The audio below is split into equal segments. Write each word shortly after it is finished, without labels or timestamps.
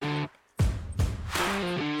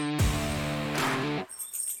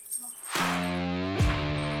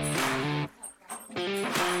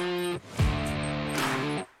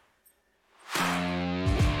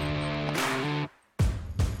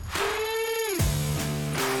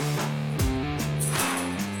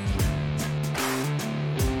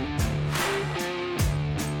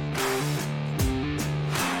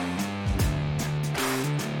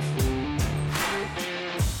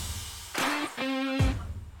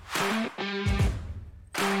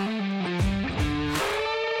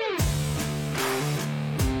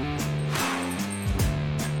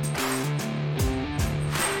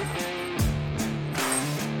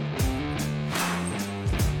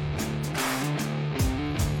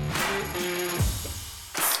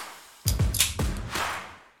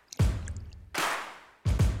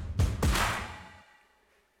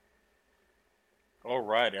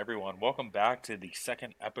right, everyone. Welcome back to the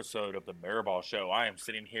second episode of the Mirabal Show. I am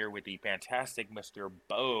sitting here with the fantastic Mr.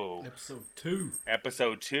 Bo. Episode 2.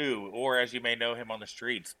 Episode 2, or as you may know him on the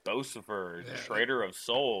streets, Beaucifer, Yeah, Trader of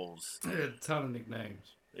Souls. they had a ton of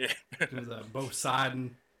nicknames. Yeah. There's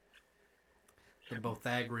Poseidon, the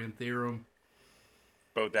Pythagorean theorem.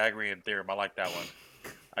 Pythagorean theorem. I like that one.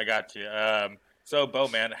 I got you. So, Bo,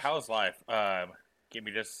 man, how's life? Give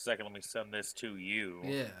me just a second. Let me send this to you.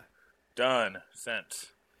 Yeah. Done. Sent.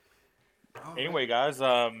 All Anyway, right. guys,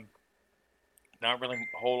 not really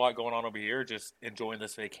a whole lot going on over here. Just enjoying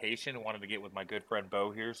this vacation. Wanted to get with my good friend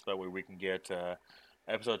Bo here so that way we can get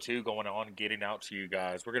episode 2 going on, getting out to you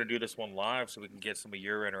guys. We're going to do this one live so we can get some of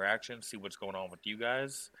your interaction, see what's going on with you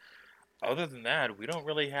guys. Other than that, we don't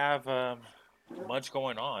really have much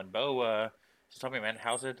going on. Bo, just tell me, man,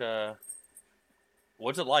 how's it?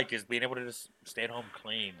 What's it like just being able to just stay at home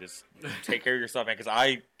clean, just take care of yourself, man? Because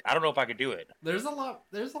I don't know if I could do it. There's a lot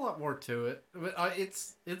more to it, but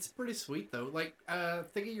it's pretty sweet though. Like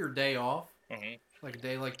think of your day off, Mm-hmm. like a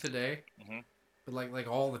day like today, Mm-hmm. but like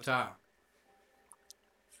all the time.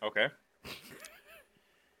 Okay.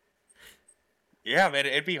 Yeah, man,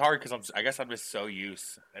 it'd be hard because I guess I'm just so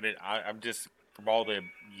used, and I'm just from all the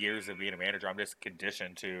years of being a manager, I'm just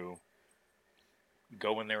conditioned to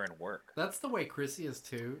go in there and work. That's the way Chrissy is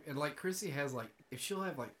too, and like Chrissy has like if she'll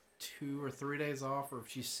have like 2 or 3 days off, or if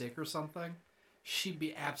she's sick or something, she'd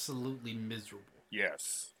be absolutely miserable.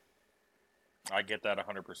 Yes, I get that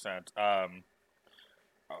 100%.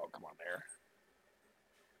 Oh, come on there.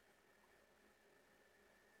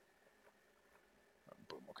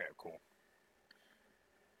 Boom. Okay, cool.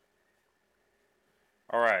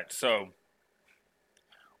 All right, so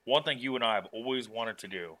one thing you and I have always wanted to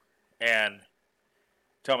do, and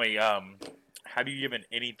tell me, have you given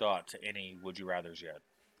any thought to any Would You Rathers yet?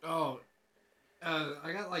 Oh,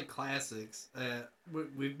 I got like classics.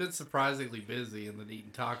 We've been surprisingly busy and then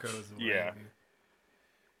eating tacos and what Yeah. have you.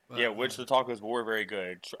 But, Yeah, which the tacos were very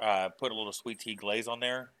good. Put a little sweet tea glaze on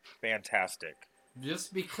there. Fantastic. just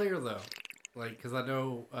to be clear though, like because I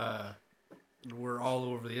know we're all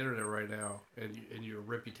over the internet right now, and your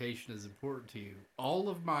reputation is important to you. All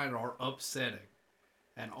of mine are upsetting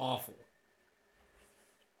and awful.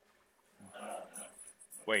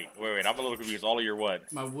 Wait. I'm a little confused. All of your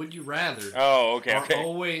what? My would you rather Oh, okay. are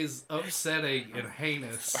always upsetting and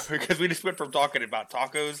heinous. Because we just went from talking about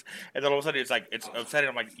tacos, and then all of a sudden it's upsetting.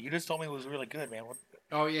 I'm like, you just told me it was really good, man. What?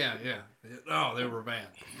 Oh yeah. Oh, they were bad.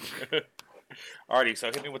 Alrighty, so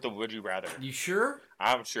hit me with the Would You Rather. You sure?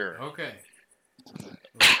 I'm sure. Okay.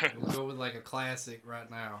 We'll go with like a classic right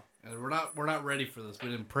now, and we're not ready for this. We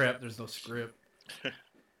didn't prep. There's no script.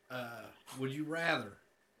 Would you rather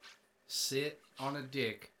sit on a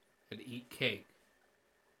dick and eat cake,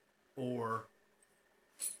 or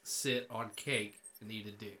sit on cake and eat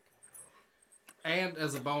a dick? And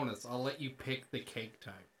as a bonus, I'll let you pick the cake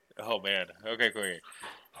type. Oh man. Okay, cool.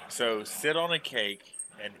 So sit on a cake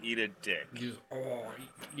and eat a dick, Just,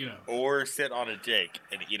 or sit on a dick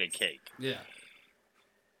and eat a cake. Yeah.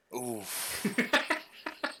 Ooh.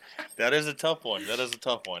 That is a tough one.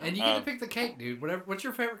 And you get to pick the cake, dude. Whatever. What's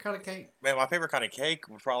your favorite kind of cake? Man, my favorite kind of cake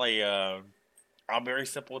would probably. I'm very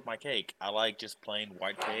simple with my cake. I like just plain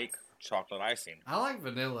white cake, chocolate icing. I like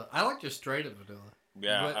vanilla. I like just straight up vanilla.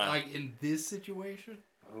 Yeah. But like in this situation,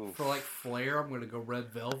 Oof. for like flair, I'm gonna go red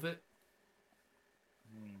velvet.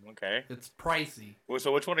 Okay. It's pricey. Well,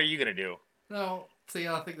 so which one are you gonna do? No, see,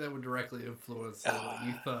 I think that would directly influence what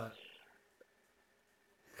you thought.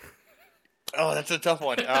 Oh, that's a tough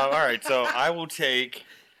one. All right, so I will take.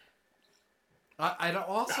 I don't,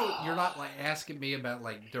 also, you're not like asking me about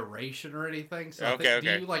like duration or anything. So Okay. do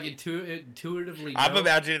you like intuitively? I'm know?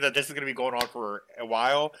 imagining that this is gonna be going on for a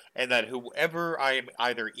while, and that whoever I am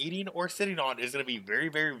either eating or sitting on is gonna be very,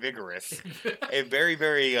 very vigorous, and very,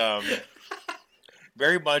 very,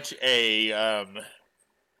 very much a.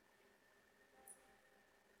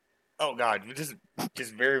 Oh God, just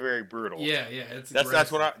very, very brutal. Yeah, it's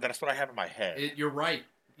That's what I have in my head. You're right.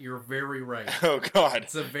 You're very right. Oh God,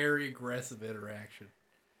 It's a very aggressive interaction.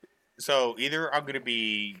 so either I'm gonna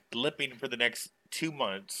be lipping for the next 2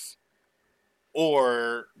 months,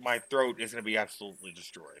 or my throat is gonna be absolutely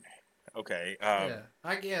destroyed. Okay. Yeah,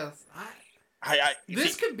 I guess.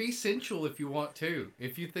 This could be sensual if you want to.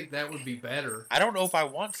 If you think that would be better. I don't know if I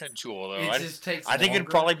want sensual though. It just takes I think it'd longer.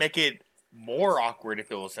 probably make it more awkward if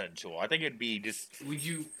it was sensual. I think it'd be just. Would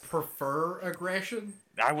you prefer aggression?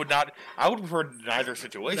 I would not. I would prefer neither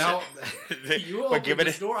situation. Now, you But opened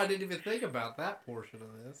the door. I didn't even think about that portion of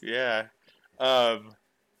this. Yeah. I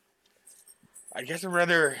guess I'd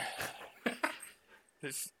rather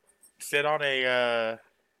just sit on a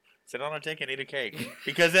sit on a dick and eat a cake.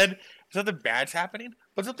 Because then something bad's happening,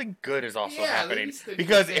 but something good is also happening.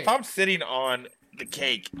 Because if I'm sitting on the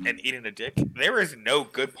cake and eating a dick, there is no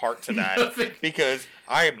good part to that. Because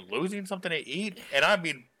I am losing something to eat, and I'm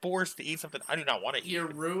being forced to eat something I do not want to eat. You're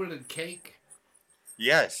ruining cake.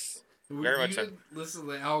 Yes. Very much so. Didn't listen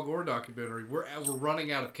to the Al Gore documentary. We're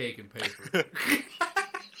running out of cake and paper.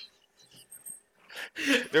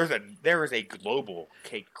 There is a global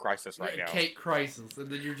cake crisis right now. Cake crisis, and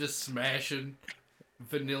then you're just smashing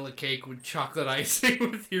vanilla cake with chocolate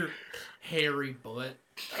icing with your hairy butt.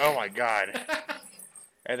 Oh my god!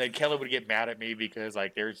 And then Kelly would get mad at me because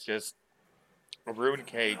like there's just a ruined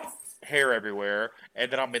cake, hair everywhere, and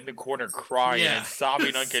then I'm in the corner crying and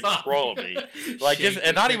sobbing uncontrollably. Like just,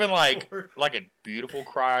 and not even like a beautiful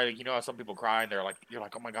cry. You know how some people cry and you're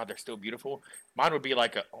like, oh my god, they're still beautiful. Mine would be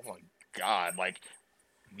like oh my god, like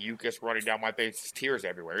mucus running down my face, tears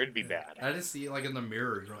everywhere. It'd be bad. I just see you like in the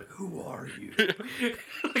mirror. You're like, who are you?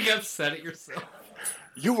 Like upset at yourself.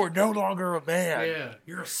 You are no longer a man. Yeah,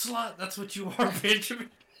 you're a slut. That's what you are,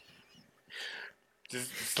 Benjamin.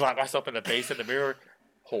 Just slap myself in the face in the mirror.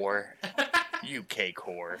 Whore. You cake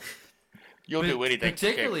whore. You'll do anything.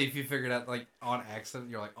 Particularly if you figured out like on accident,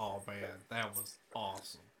 you're like, oh man, that was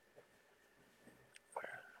awesome.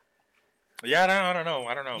 Yeah, I don't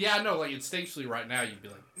know. Yeah, I know. Like instinctually, right now, you'd be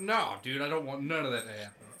like, "No, dude, I don't want none of that to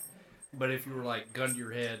happen." But if you were like gun to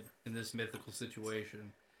your head in this mythical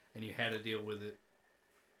situation, and you had to deal with it,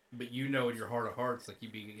 but you know in your heart of hearts, like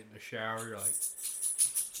you'd be getting a shower, you're like,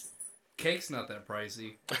 "Cake's not that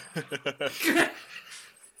pricey."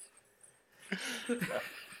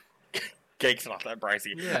 Cake's not that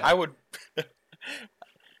pricey. Yeah. I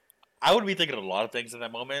would be thinking of a lot of things in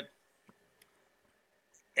that moment.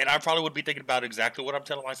 And I probably would be thinking about exactly what I'm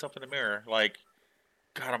telling myself in the mirror. Like,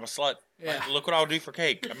 God, I'm a slut. Yeah. Like, look what I'll do for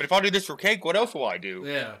cake. I mean, if I'll do this for cake, what else will I do?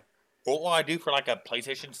 Yeah. What will I do for, like, a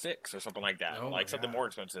PlayStation 6 or something like that? Oh like, something God. more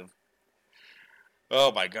expensive.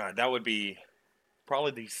 Oh, my God. That would be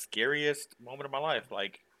probably the scariest moment of my life.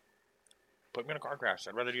 Like, put me in a car crash.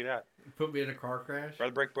 I'd rather do that. Put me in a car crash? I'd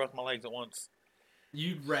rather break both my legs at once.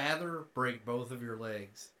 You'd rather break both of your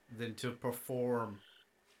legs than to perform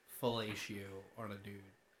fellatio on a dude.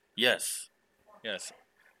 Yes.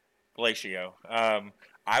 Fellatio.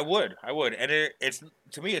 I would, and it's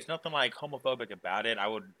to me, it's nothing like homophobic about it.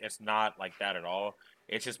 It's not like that at all.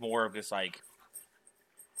 It's just more of this like,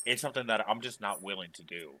 it's something that I'm just not willing to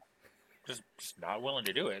do. Just not willing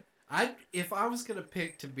to do it. If I was gonna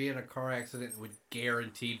pick to be in a car accident and would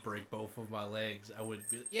guaranteed break both of my legs, I would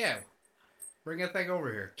be bring that thing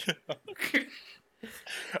over here.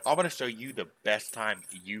 I'm gonna show you the best time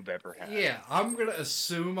you've ever had. Yeah, I'm gonna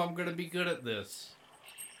assume I'm gonna be good at this.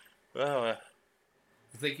 Well,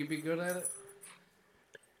 you think you'd be good at it?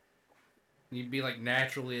 You'd be like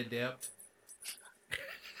naturally adept.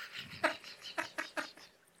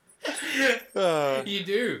 You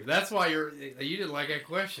do. That's why you didn't like that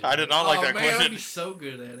question. I did not like that question. I'd be so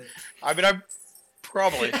good at it. I mean, I'm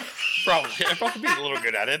probably I'd probably be a little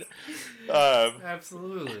good at it.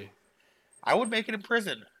 Absolutely. I would make it in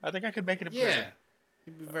prison. I think I could make it in prison. Yeah,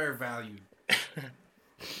 you'd be very valued.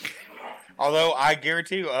 Although I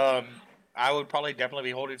guarantee you, I would probably definitely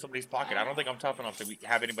be holding somebody's pocket. I don't think I'm tough enough to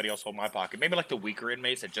have anybody else hold my pocket. Maybe like the weaker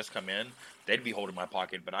inmates that just come in, they'd be holding my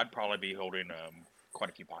pocket, but I'd probably be holding quite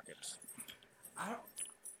a few pockets.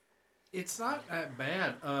 It's not that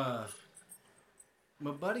bad. My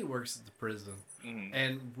buddy works at the prison,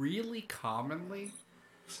 and really commonly,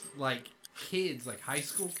 like kids, like high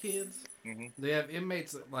school kids, they have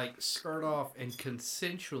inmates that like skirt off and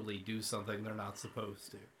consensually do something they're not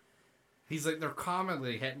supposed to. He's like, they're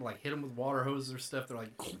commonly hit them with water hoses or stuff. They're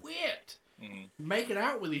like, quit making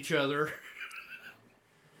out with each other.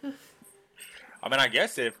 I mean, I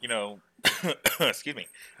guess if, excuse me,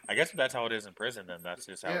 I guess if that's how it is in prison, then that's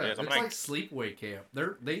just how it is. It's like sleepaway camp.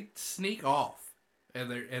 They sneak off,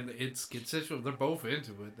 and it's consensual. They're both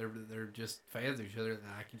into it. They're just fans of each other. They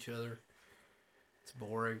like each other. It's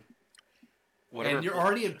boring. Whatever. And you're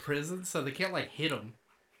already in prison, so they can't like hit them.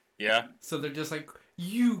 Yeah. So they're just like,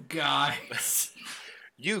 you guys.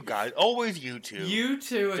 You guys, always you two. You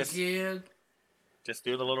two again. Just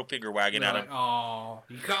do the little finger wagging at them. Oh,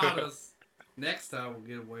 you got us. Next time we'll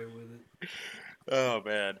get away with it. Oh,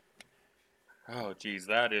 man. Oh, geez,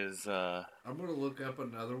 that is... I'm going to look up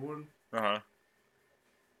another one. Uh-huh.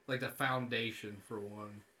 Like the foundation for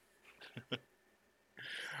one.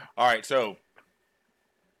 All right, so...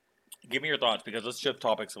 Give me your thoughts, because let's shift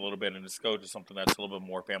topics a little bit and let's go to something that's a little bit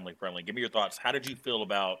more family-friendly. Give me your thoughts. How did you feel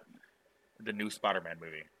about the new Spider-Man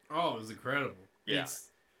movie? Oh, it was incredible. Yeah.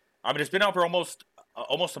 I mean, it's been out for almost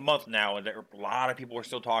almost a month now, and a lot of people are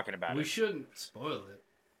still talking about We it. shouldn't spoil it.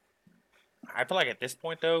 I feel like at this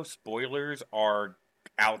point, though, spoilers are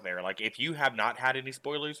out there. Like, if you have not had any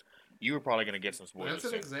spoilers, you are probably going to get some spoilers. That's an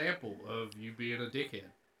soon. example of you being a dickhead.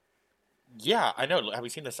 Yeah, I know. Have you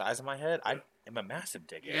seen the size of my head? I am a massive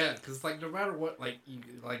dickhead. Yeah, because like no matter what, like you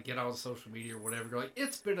like get on social media or whatever, you're like,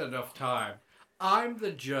 it's been enough time. I'm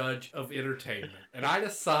the judge of entertainment, and I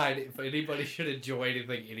decide if anybody should enjoy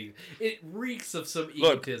anything. It reeks of some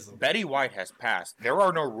egotism. Look, Betty White has passed. There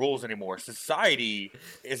are no rules anymore. Society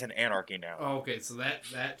is an anarchy now. Oh, okay, so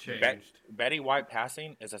that changed. Betty White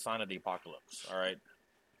passing is a sign of the apocalypse. All right.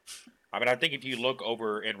 I mean, I think if you look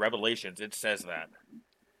over in Revelations, it says that.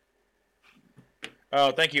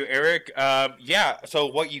 Oh, thank you, Eric. Yeah, so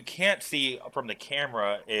what you can't see from the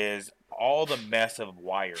camera is all the mess of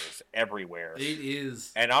wires everywhere. It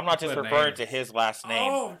is. And I'm not just bananas. referring to his last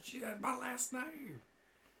name. Oh, gee, my last name.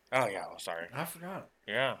 Oh, yeah, sorry. I forgot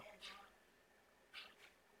it. Yeah.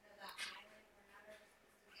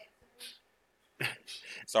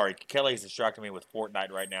 Sorry, Kelly's distracting me with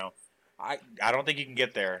Fortnite right now. I don't think you can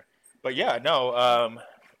get there. But yeah, no,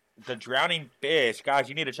 the Drowning Fish. Guys,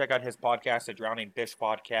 you need to check out his podcast, the Drowning Fish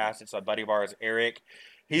Podcast. It's a buddy of ours, Eric.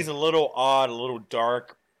 He's a little odd, a little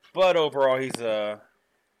dark, but overall he's a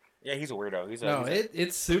weirdo.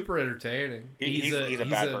 It's super entertaining. He's a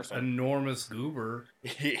bad an person. Enormous goober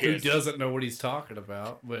He who is. doesn't know what he's talking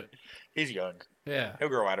about, but He's young. yeah. He'll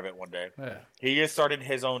grow out of it one day. Yeah. He just started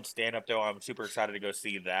his own stand-up, though. I'm super excited to go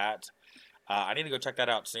see that. I need to go check that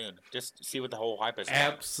out soon. Just see what the whole hype is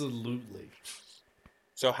about. Absolutely.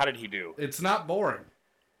 So how did he do? It's not boring.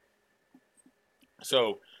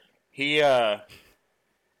 So he, I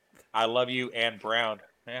love you and Brown.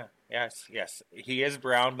 Yeah, yes. He is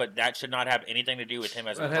brown, but that should not have anything to do with him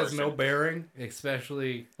as a That person. has no bearing,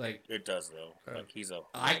 especially like It does though. Like he's a.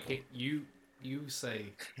 I can't. You say.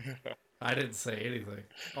 I didn't say anything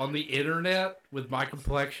on the internet with my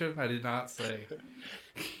complexion. I did not say.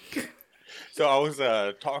 So I was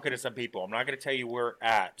talking to some people. I'm not going to tell you where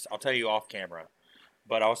at. I'll tell you off camera.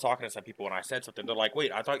 But I was talking to some people and I said something. They're like,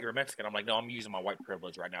 "Wait, I thought you were Mexican." I'm like, "No, I'm using my white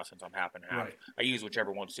privilege right now since I'm half and half. Right. I use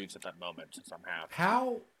whichever one suits at that moment since I'm half."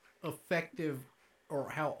 How effective or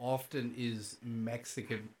how often is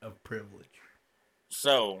Mexican of privilege?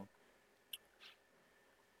 So,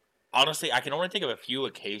 honestly, I can only think of a few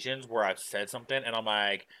occasions where I've said something and I'm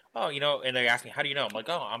like, "Oh, you know," and they ask me, "How do you know?" I'm like,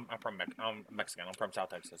 "Oh, I'm Mexican. I'm from South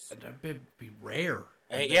Texas." That'd be rare.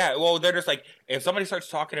 Yeah, well, they're just like, if somebody starts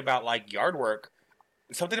talking about like yard work,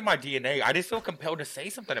 something in my DNA, I just feel compelled to say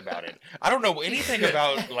something about it. I don't know anything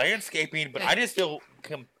about landscaping, but I just feel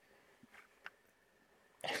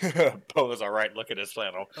Bo is all right. Look at his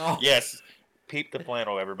flannel. Oh. Yes, peep the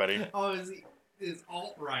flannel, everybody. Oh, is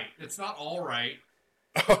alt right? It's not all right.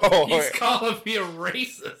 Oh, He's calling me a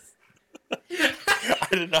racist. I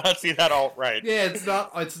did not see that alt right. Yeah, it's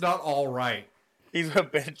not all right. He's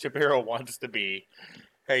what Ben Shapiro wants to be.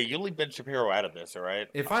 Hey, you leave Ben Shapiro out of this, all right?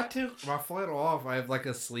 If I took my flannel off, I have like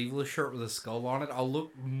a sleeveless shirt with a skull on it, I'll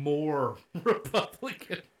look more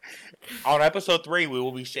Republican. On episode 3, we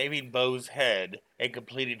will be shaving Bo's head and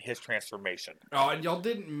completing his transformation. Oh, and y'all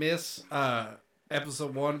didn't miss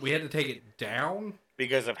episode 1. We had to take it down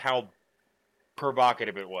because of how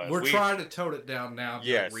provocative it was. We're trying to tone it down now to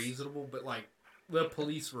yes. reasonable, but like the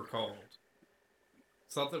police were called.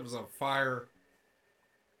 Something was on fire.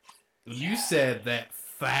 You said that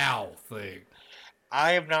foul thing.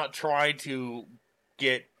 I have not tried to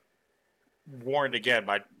get warned again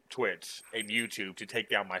by Twitch and YouTube to take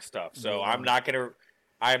down my stuff. So I'm not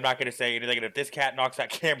gonna say anything. And if this cat knocks that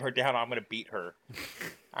camera down, I'm gonna beat her.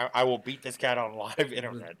 I will beat this cat on live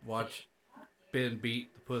internet. Watch Ben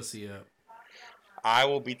beat the pussy up. I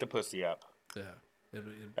will beat the pussy up.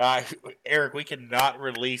 Yeah. Eric, we cannot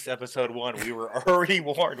release episode 1. We were already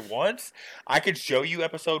warned once. I could show you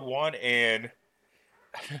episode 1 and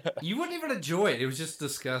you wouldn't even enjoy it. It was just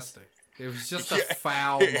disgusting. It was just a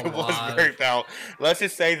foul It was very foul. Let's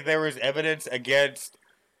just say that there was evidence against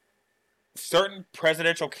certain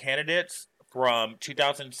presidential candidates from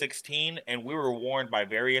 2016, and we were warned by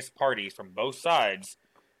various parties from both sides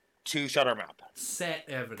to shut our mouth. Set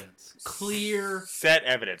evidence. Clear. Set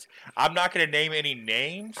evidence. I'm not going to name any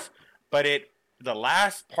names, but the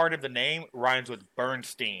last part of the name rhymes with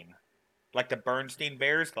Bernstein. Like the Bernstein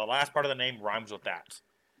Bears, the last part of the name rhymes with that.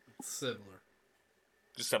 Similar.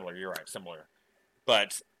 Just similar, you're right, similar.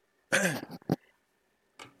 But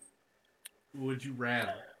would you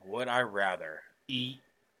rather? Would I rather eat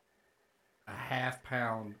a half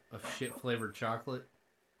pound of shit flavored chocolate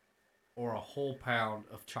or a whole pound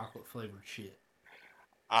of chocolate flavored shit?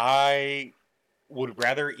 I would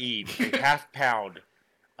rather eat a half pound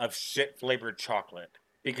of shit flavored chocolate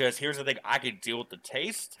because here's the thing: I can deal with the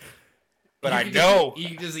taste, but I know you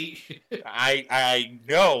can just eat shit. I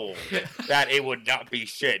know that it would not be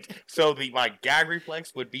shit. So my gag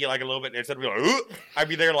reflex would be like a little bit instead of being like, ugh, I'd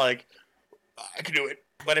be there like I can do it.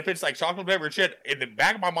 But if it's like chocolate flavored shit, in the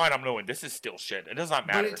back of my mind, I'm knowing this is still shit. It does not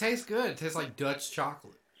matter. But it tastes good. It tastes like Dutch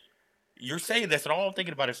chocolate. You're saying this, and all I'm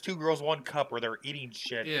thinking about is two girls, one cup, where they're eating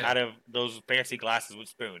shit out of those fancy glasses with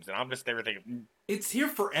spoons, and I'm just there thinking, it's here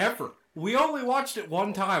forever. We only watched it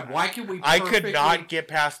one time. Why can we? I could not get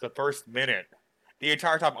past the first minute. The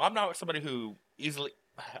entire time, I'm not somebody who easily.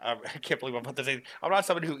 I can't believe I'm about to say. I'm not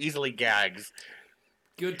somebody who easily gags.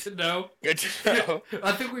 Good to know. Good to know.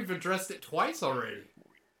 I think we've addressed it twice already.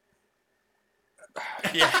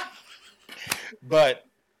 Yeah, but.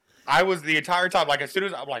 I was the entire time, like, as soon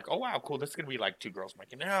as I'm like, oh, wow, cool, this is going to be, like, two girls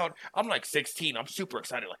making out. I'm, like, 16. I'm super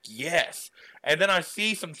excited, like, yes. And then I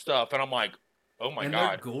see some stuff, and I'm like, oh, my God. And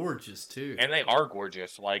they're gorgeous, too. And they are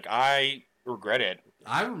gorgeous. Like, I regret it.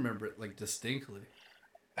 I remember it, like, distinctly.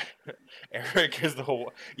 Eric is the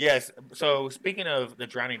whole... Yes, so speaking of the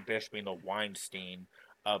Drowning Fish being the Weinstein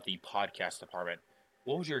of the podcast department,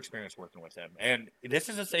 what was your experience working with him? And this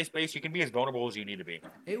is a safe space. You can be as vulnerable as you need to be.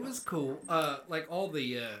 It was cool. Like, all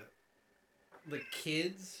the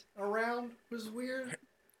kids around was weird.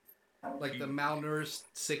 Like the malnourished,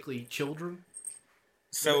 sickly children.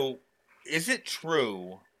 So, is it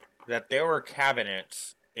true that there were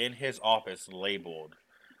cabinets in his office labeled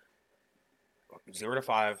 0 to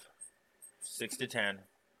 5, 6 to 10,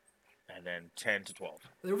 and then 10 to 12?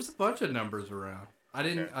 There was a bunch of numbers around. I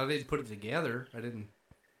didn't put it together. I didn't.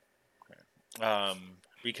 Okay.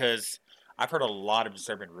 Because I've heard a lot of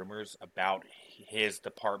disturbing rumors about his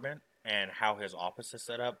department and how his office is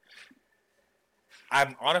set up.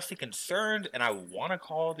 I'm honestly concerned, and I want to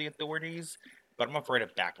call the authorities, but I'm afraid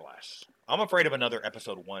of backlash. I'm afraid of another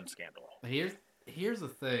episode 1 scandal. Here's the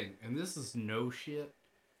thing, and this is no shit.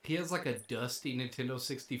 He has like a dusty Nintendo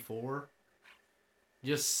 64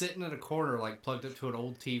 just sitting in a corner, like plugged up to an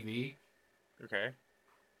old TV. Okay.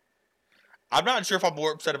 I'm not sure if I'm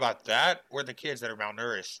more upset about that or the kids that are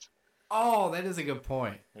malnourished. Oh, that is a good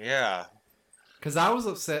point. Yeah. Because I was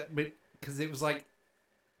upset, because it was like...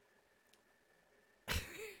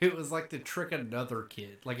 it was like to trick another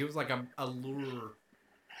kid. Like, it was like a lure.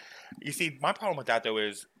 You see, my problem with that, though,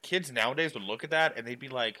 is kids nowadays would look at that and they'd be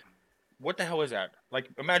like, what the hell is that? Like,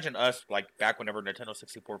 imagine us, like, back whenever Nintendo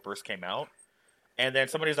 64 first came out, and then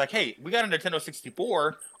somebody's like, hey, we got a Nintendo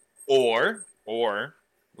 64, or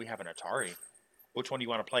we have an Atari. Which one do you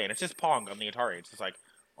want to play? And it's just Pong on the Atari. It's just like,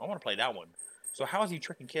 I want to play that one. So how is he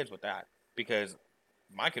tricking kids with that? Because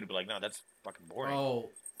my kid would be like, no, that's fucking boring. Oh,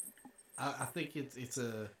 I think it's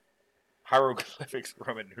a... Hieroglyphics,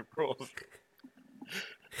 Roman numerals.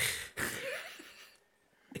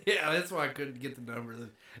 Yeah, that's why I couldn't get the number.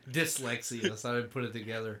 Dyslexia, so I didn't put it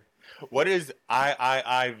together. What is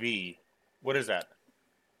III? What is that?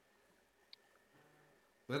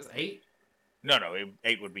 That's 8? No,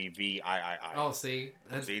 8 would be VIII. Oh, see?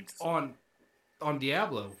 That's on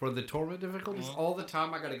Diablo, for the torment difficulties, all the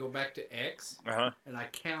time I gotta go back to X, and I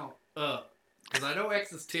count up. Because I know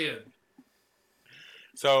X is 10.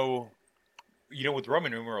 So, with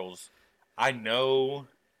Roman numerals, I know,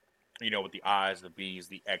 with the I's, the B's,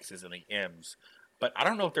 the X's, and the M's. But I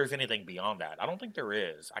don't know if there's anything beyond that. I don't think there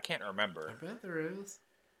is. I can't remember. I bet there is.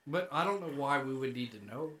 But I don't know why we would need to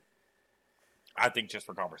know. I think just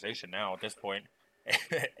for conversation now at this point.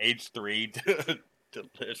 Age 3 to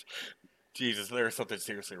this. Jesus, there's something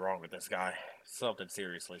seriously wrong with this guy. Something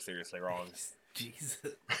seriously wrong. Jesus.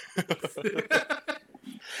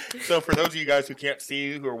 So for those of you guys who can't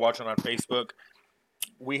see, who are watching on Facebook,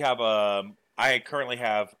 we have I currently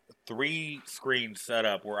have 3 screens set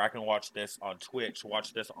up where I can watch this on Twitch,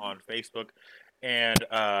 watch this on Facebook, and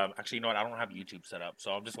actually, you know what? I don't have YouTube set up,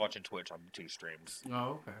 so I'm just watching Twitch on 2 streams.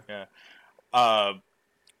 Oh, okay. Yeah.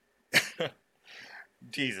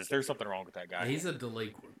 Jesus, there's something wrong with that guy. He's a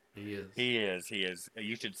delinquent. He is.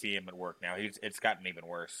 You should see him at work now. It's gotten even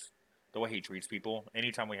worse. The way he treats people.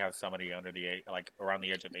 Anytime we have somebody under around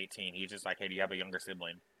the age of 18, he's just like, hey, do you have a younger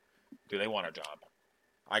sibling? Do they want a job?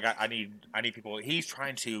 I need people. He's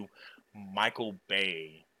trying to Michael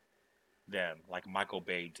Bay them like Michael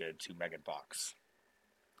Bay did to Megan Fox.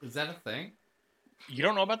 Is that a thing? You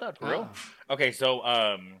don't know about that, for real? Okay,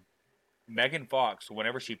 so Megan Fox,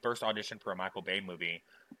 whenever she first auditioned for a Michael Bay movie,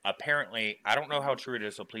 apparently, I don't know how true it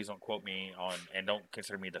is, so please don't quote me on, and don't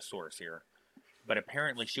consider me the source here. But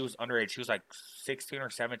apparently, she was underage. She was like 16 or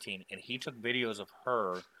 17, and he took videos of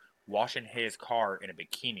her washing his car in a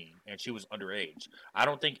bikini, and she was underage. I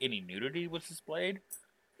don't think any nudity was displayed,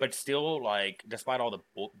 but still, like, despite all the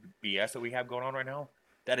BS that we have going on right now,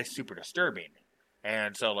 that is super disturbing.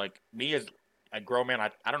 And so, like, me as a grown man,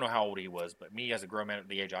 I don't know how old he was, but me as a grown man at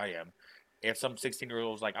the age I am, if some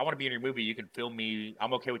 16-year-old was like, I want to be in your movie, you can film me.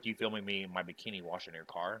 I'm okay with you filming me in my bikini washing your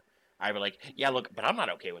car. I'd be like, yeah, look, but I'm not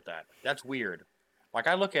okay with that. That's weird. Like,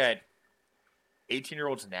 I look at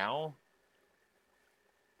 18-year-olds now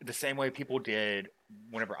the same way people did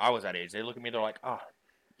whenever I was that age. They look at me, they're like, oh,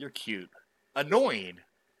 you're cute. Annoying,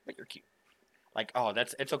 but you're cute. Like, oh,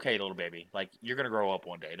 it's okay, little baby. Like, you're going to grow up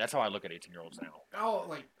one day. That's how I look at 18-year-olds now.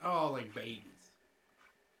 Like babies.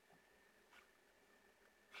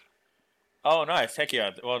 Oh, nice. Heck yeah.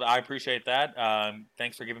 Well, I appreciate that.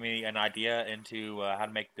 Thanks for giving me an idea into how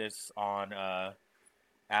to make this on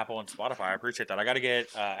Apple and Spotify. I appreciate that. I got to get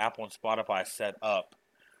Apple and Spotify set up.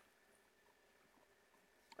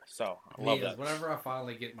 So, I love that. Whenever I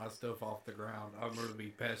finally get my stuff off the ground, I'm going to be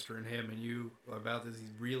pestering him and you about this. He's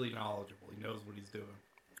really knowledgeable. He knows what he's doing.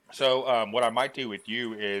 So, what I might do with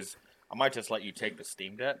you is I might just let you take the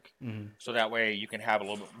Steam Deck, so that way you can have a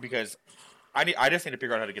little bit, because I just need to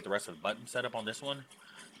figure out how to get the rest of the buttons set up on this one,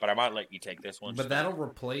 but I might let you take this one. But this will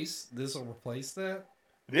replace that?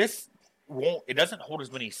 This won't, it doesn't hold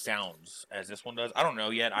as many sounds as this one does. I don't know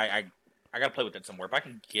yet. I got to play with it somewhere. If I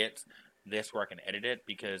can get this where I can edit it,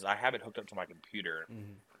 because I have it hooked up to my computer,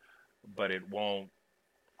 but it won't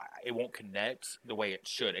connect the way it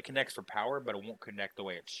should. It connects for power, but it won't connect the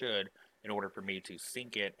way it should in order for me to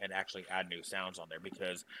sync it and actually add new sounds on there,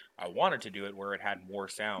 because I wanted to do it where it had more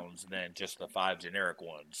sounds than just the 5 generic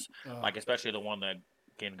ones. Like, especially the one that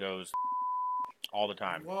goes all the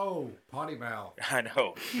time. Whoa, potty mouth. I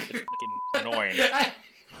know. It's freaking annoying.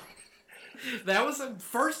 That was the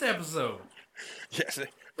first episode. Yes.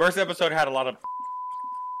 First episode had a lot of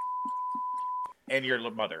and your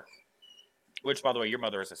mother. Which, by the way, your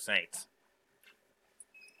mother is a saint.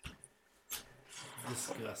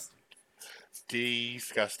 Disgusting.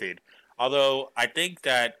 Disgusting. Although, I think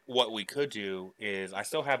that what we could do is, I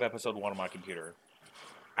still have episode 1 on my computer.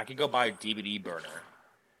 I could go buy a DVD burner.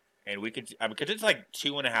 And we could, because it's like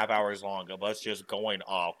 2.5 hours long of us just going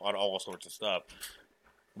off on all sorts of stuff.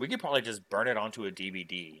 We could probably just burn it onto a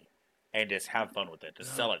DVD and just have fun with it.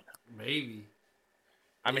 Just sell it. Maybe.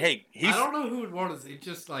 I mean, hey, I don't know who would want to. It's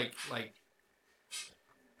just like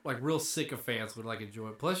real sycophants would enjoy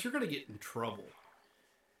it. Plus, you're gonna get in trouble.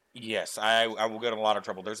 Yes, I will get in a lot of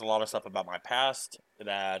trouble. There's a lot of stuff about my past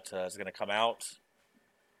that is going to come out.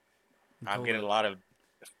 I'm getting a lot of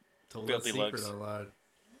filthy looks.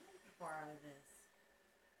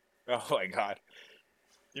 Oh my god!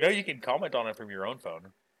 You know you can comment on it from your own phone.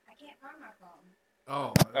 I can't find my phone.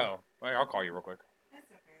 Oh. Oh, well, I'll call you real quick.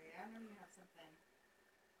 That's okay. I know you have something.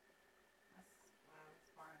 That's why I was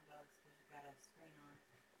firing bugs, because you got a screen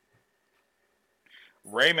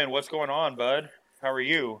on. Raymond, what's going on, bud? How are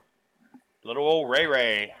you? Little old Ray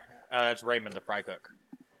Ray. That's Raymond, the fry cook.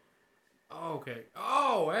 Oh, okay.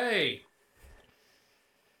 Oh, hey.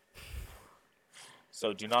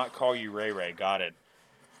 So do not call you Ray Ray. Got it.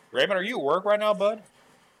 Raymond, are you at work right now, bud?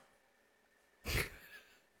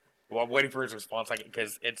 Well, I'm waiting for his response,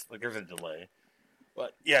 because it's like there's a delay.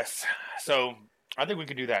 But yes, so I think we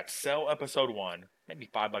could do that. Sell episode 1, maybe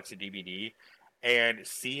 $5 a DVD, and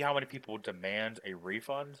see how many people demand a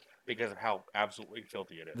refund because of how absolutely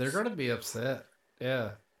filthy it is. They're gonna be upset.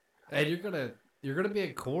 Yeah, and you're gonna be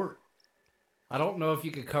in court. I don't know if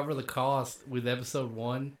you could cover the cost with episode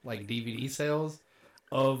 1, like DVD sales,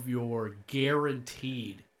 of your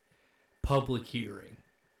guaranteed public hearing.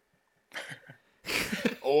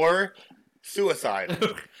 Or suicide.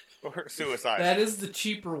 Or suicide. That is the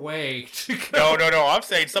cheaper way to go. No. I'm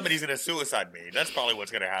saying somebody's going to suicide me. That's probably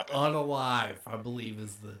what's going to happen. Unalive, I believe,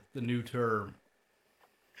 is the new term.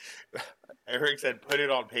 Eric said put it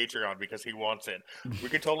on Patreon because he wants it. We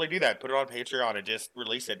could totally do that. Put it on Patreon and just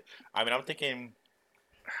release it. I mean, I'm thinking,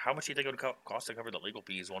 how much do you think it would cost to cover the legal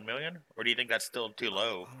fees? $1 million? Or do you think that's still too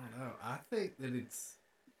low? I don't know. I think that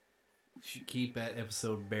should keep that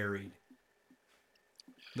episode buried.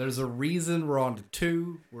 There's a reason we're on to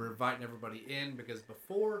 2. We're inviting everybody in, because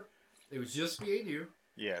before it was just me and you.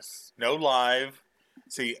 Yes. No live.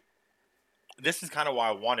 See, this is kind of why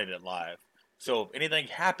I wanted it live. So if anything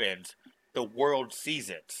happens, the world sees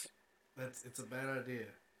it. It's a bad idea.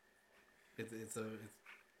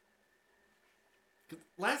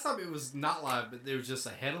 Last time it was not live, but there was just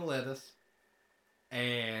a head of lettuce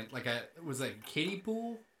and it was like a kiddie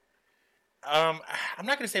pool. I'm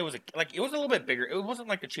not gonna say it was it was a little bit bigger. It wasn't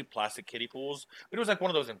like the cheap plastic kiddie pools, but it was like one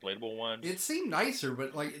of those inflatable ones. It seemed nicer,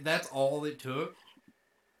 but that's all it took.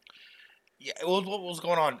 Yeah, it was what was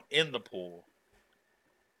going on in the pool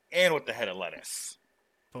and with the head of lettuce.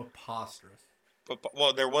 Preposterous.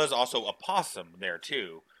 Well, there was also a possum there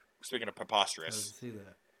too. Speaking of I didn't preposterous, see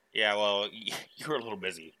that. yeah. Well, you were a little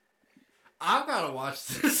busy. I've got to watch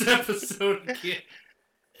this episode again.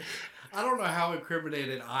 I don't know how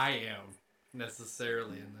incriminated I am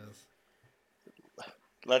necessarily in this.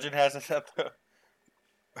 Legend has it that the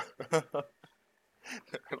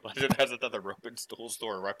legend has it that the rope and stool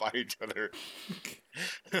store are right by each other.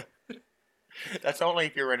 That's only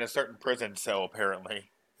if you're in a certain prison cell, apparently.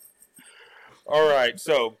 All right,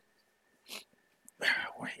 so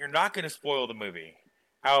you're not going to spoil the movie.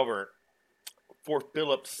 However, for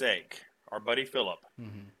Philip's sake, our buddy Philip,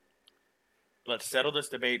 Mm-hmm. let's settle this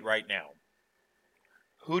debate right now.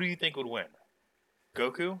 Who do you think would win?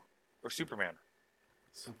 Goku or Superman?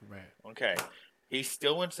 Superman. Okay. He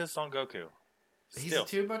still insists on Goku. Still.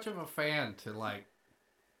 He's too much of a fan to like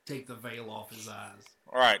take the veil off his eyes.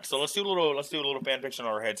 All right, so let's do a little fan fiction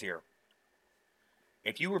on our heads here.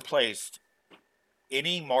 If you replaced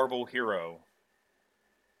any Marvel hero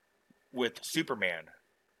with Superman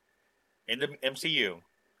in the MCU,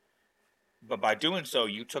 but by doing so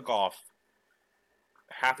you took off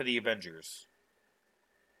half of the Avengers,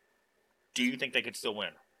 do you think they could still win?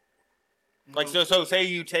 Like so say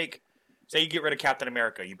you get rid of Captain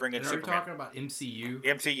America, you bring in Are we Superman. talking about MCU?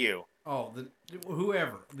 MCU. Oh,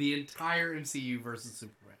 whoever. The entire MCU versus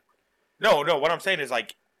Superman. No, what I'm saying is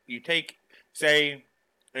like you take, say,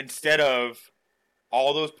 instead of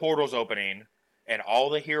all those portals opening and all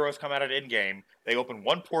the heroes come out at Endgame, they open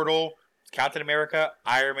one portal, it's Captain America,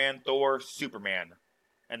 Iron Man, Thor, Superman,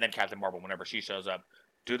 and then Captain Marvel whenever she shows up.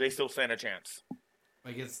 Do they still stand a chance?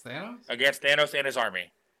 Against Thanos? Against Thanos and his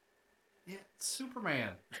army. Yeah,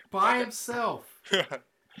 Superman. By himself.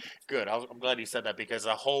 Good. I'm glad you said that because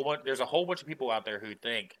there's a whole bunch of people out there who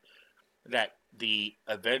think that the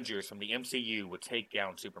Avengers from the MCU would take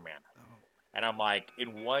down Superman. Oh, And I'm like,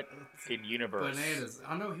 in what universe? bananas.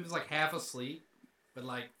 I know he was like half asleep, but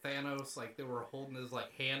like Thanos, like they were holding his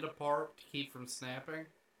like hand apart to keep from snapping.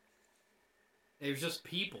 It was just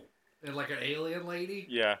people. And like an alien lady.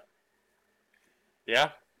 Yeah. Yeah.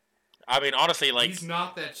 I mean, honestly, like He's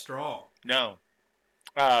not that strong. no.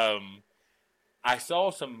 I saw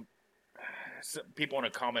some people on a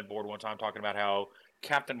comment board one time talking about how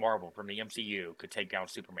Captain Marvel from the MCU could take down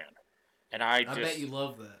Superman, and I bet you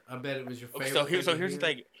love that. I bet it was your favorite. So here's the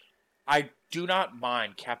thing. I do not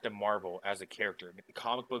mind Captain Marvel as a character. In the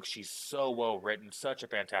comic books, she's so well written, such a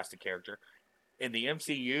fantastic character. In the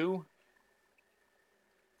MCU,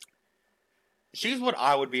 she's what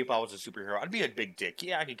I would be if I was a superhero. I'd be a big dick.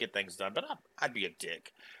 Yeah, I could get things done, but I'd be a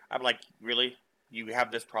dick. I'm like, really? You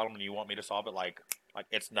have this problem and you want me to solve it? Like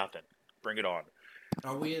it's nothing. Bring it on.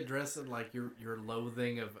 Are we addressing like your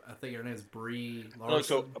loathing of? I think her name's Brie Larson. No,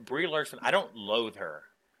 so Brie Larson, I don't loathe her.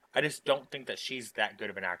 I just don't think that she's that good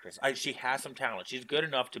of an actress. She has some talent. She's good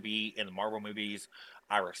enough to be in the Marvel movies.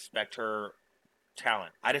 I respect her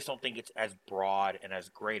talent. I just don't think it's as broad and as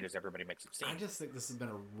great as everybody makes it seem. I just think this has been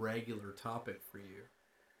a regular topic for you.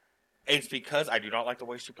 It's because I do not like the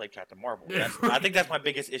way she played Captain Marvel. I think that's my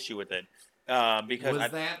biggest issue with it. Because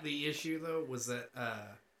was that the issue though? Was that?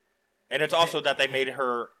 And it's also that they made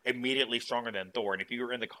her immediately stronger than Thor. And if you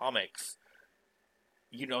were in the comics,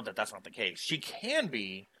 you know that that's not the case. She can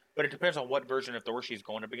be, but it depends on what version of Thor she's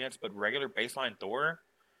going up against. But regular baseline Thor,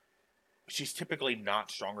 she's typically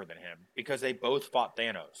not stronger than him because they both fought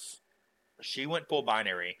Thanos. She went full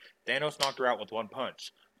binary. Thanos knocked her out with one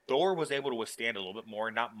punch. Thor was able to withstand a little bit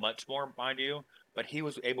more, not much more, mind you, but he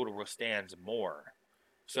was able to withstand more.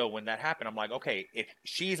 So when that happened, I'm like, okay, if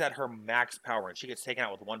she's at her max power and she gets taken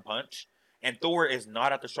out with one punch, and Thor is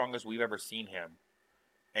not at the strongest we've ever seen him,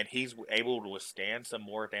 and he's able to withstand some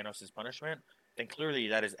more of Thanos' punishment, then clearly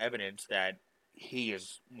that is evidence that he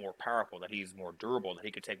is more powerful, that he's more durable, that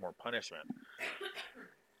he could take more punishment.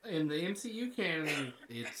 In the MCU canon,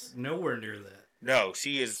 it's nowhere near that. No,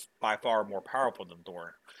 she is by far more powerful than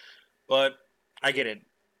Thor. But I get it.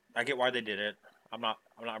 I get why they did it.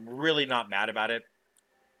 I'm really not mad about it.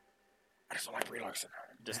 I just don't like Brie Larson.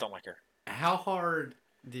 Just don't like her. How hard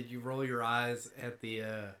did you roll your eyes at the?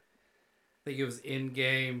 I think it was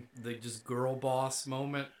Endgame, the just girl boss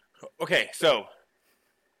moment. Okay, so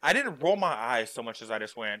I didn't roll my eyes so much as I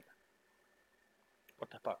just went, "What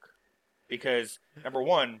the fuck?" Because number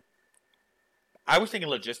one, I was thinking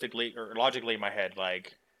logistically or logically in my head,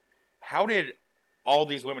 like, how did all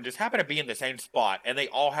these women just happen to be in the same spot, and they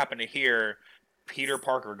all happen to hear Peter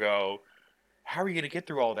Parker go, "How are you going to get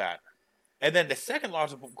through all that?" And then the second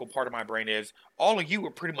logical part of my brain is, all of you were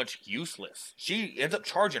pretty much useless. She ends up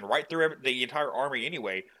charging right through the entire army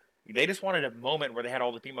anyway. They just wanted a moment where they had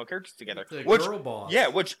all the female characters together. The Which, girl boss. yeah,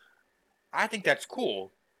 which I think that's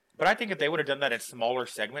cool. But I think if they would have done that in smaller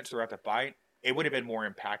segments throughout the fight, it would have been more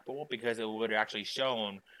impactful because it would have actually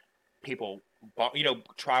shown people,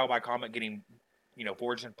 trial by combat getting,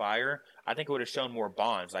 forged in fire. I think it would have shown more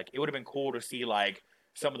bonds. Like, it would have been cool to see, like,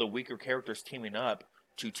 some of the weaker characters teaming up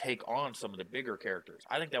to take on some of the bigger characters.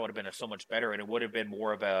 I think that would have been so much better, and it would have been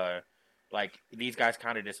more of a, like, these guys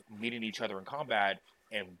kind of just meeting each other in combat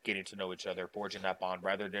and getting to know each other, forging that bond,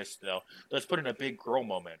 rather than just, let's put in a big girl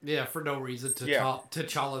moment. Yeah, for no reason.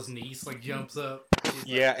 T'Challa's niece, like, jumps up. She's,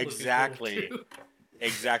 Yeah, like, exactly. cool,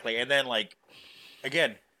 Exactly. And then, like,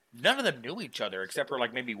 again, none of them knew each other except for,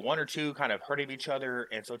 like, maybe one or two kind of heard of each other.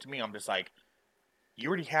 And so to me, I'm just like, you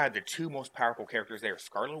already had the two most powerful characters there,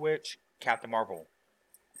 Scarlet Witch, Captain Marvel.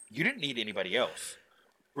 You didn't need anybody else.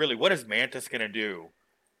 Really, what is Mantis going to do?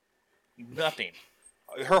 Nothing.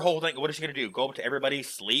 Her whole thing, what is she going to do? Go up to everybody,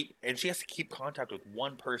 sleep? And she has to keep contact with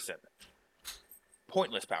one person.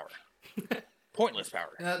 Pointless power. Pointless power.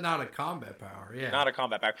 Not a combat power, yeah. Not a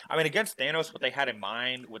combat power. I mean, against Thanos, what they had in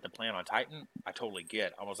mind with the plan on Titan, I totally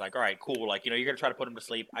get. I was like, all right, cool. Like, you're going to try to put him to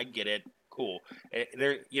sleep. I get it. Cool.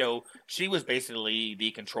 She was basically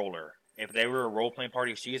the controller. If they were a role-playing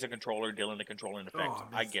party, she's a controller dealing the controlling effects.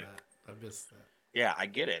 I get it. I missed that. Yeah, I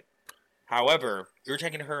get it. However, you're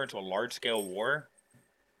taking her into a large-scale war.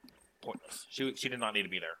 Pointless. She did not need to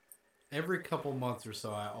be there. Every couple months or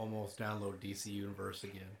so, I almost download DC Universe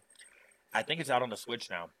again. I think it's out on the Switch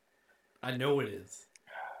now. I know it is.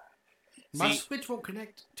 My Switch won't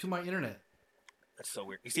connect to my internet. That's so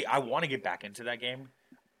weird. You see, I want to get back into that game,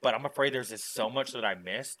 but I'm afraid there's just so much that I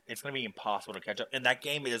missed. It's going to be impossible to catch up. And that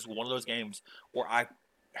game is one of those games where I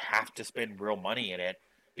have to spend real money in it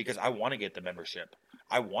because I want to get the membership.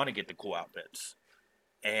 I want to get the cool outfits.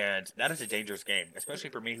 And that is a dangerous game,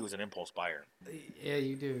 especially for me who's an impulse buyer. Yeah,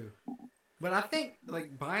 you do. But I think,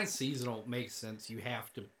 like, buying seasonal makes sense. You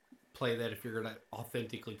have to play that if you're going to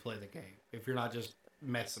authentically play the game. If you're not just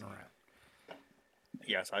messing around.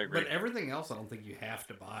 Yes, I agree. But everything else, I don't think you have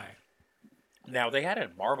to buy. Now, they had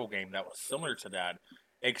a Marvel game that was similar to that,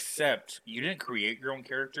 except you didn't create your own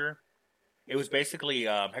character. It was basically,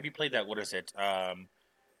 have you played that, what is it,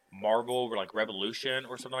 Marvel, like, Revolution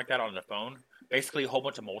or something like that on the phone? Basically, a whole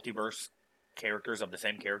bunch of multiverse characters of the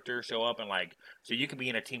same character show up, and, like, so you can be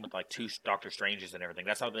in a team with, like, two Doctor Stranges and everything.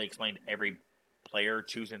 That's how they explained every player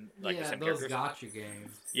choosing, like, the same characters. Yeah, those gotcha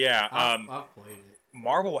games. Yeah. I've played it.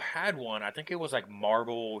 Marvel had one. I think it was, like,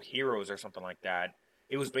 Marvel Heroes or something like that.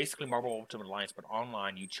 It was basically Marvel Ultimate Alliance, but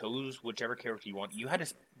online. You chose whichever character you want. You had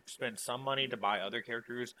to spend some money to buy other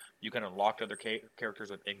characters. You can unlock other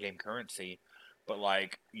characters with in-game currency. But,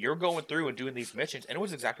 like, you're going through and doing these missions, and it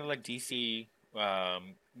was exactly like DC,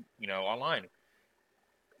 online.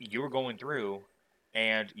 You were going through,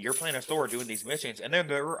 and you're playing as Thor doing these missions, and then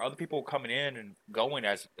there were other people coming in and going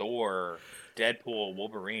as Thor, Deadpool,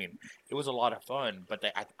 Wolverine. It was a lot of fun, but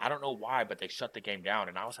I don't know why, but they shut the game down,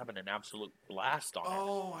 and I was having an absolute blast on it.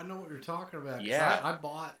 Oh, I know what you're talking about. Yeah. I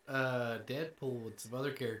bought Deadpool with some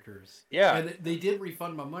other characters. Yeah. And they did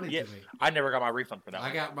refund my money to me. I never got my refund for that I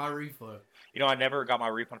one. got my refund. I never got my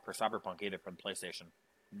refund for Cyberpunk either from PlayStation.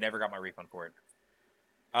 Never got my refund for it.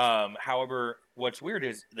 However, what's weird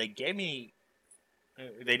is they did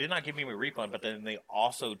not give me a refund, but then they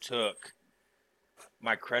also took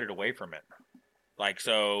my credit away from it. Like,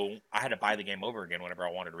 so I had to buy the game over again whenever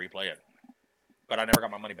I wanted to replay it. But I never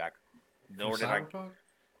got my money back. Nor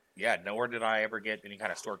did I ever get any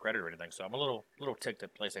kind of store credit or anything. So I'm a little ticked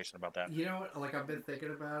at PlayStation about that. You know what? Like, I've been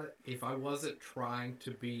thinking about it. If I wasn't trying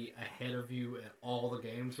to be ahead of you at all the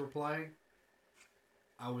games we're playing,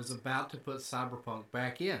 I was about to put Cyberpunk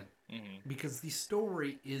back in. Mm-hmm. Because the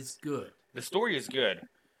story is good. The story is good.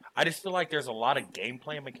 I just feel like there's a lot of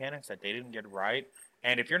gameplay mechanics that they didn't get right.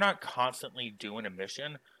 And if you're not constantly doing a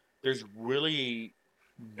mission, there's really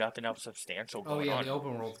nothing else substantial going on. Oh, yeah, the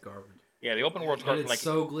open world's garbage. Yeah, the open world's garbage. It's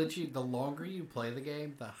so glitchy. The longer you play the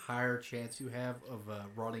game, the higher chance you have of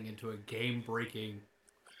running into a game-breaking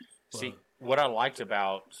bug. See, what I liked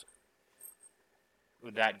about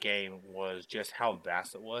that game was just how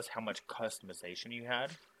vast it was, how much customization you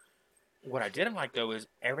had. What I didn't like, though, is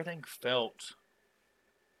everything felt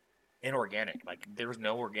inorganic. Like, there was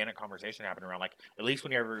no organic conversation happening around. Like, at least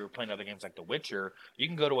whenever you were playing other games like The Witcher, you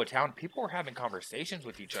can go to a town, people are having conversations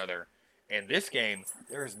with each other. In this game,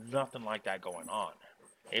 there is nothing like that going on.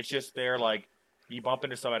 It's just there, like, you bump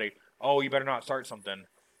into somebody, oh, you better not start something.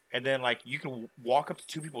 And then, like, you can walk up to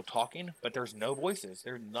two people talking, but there's no voices.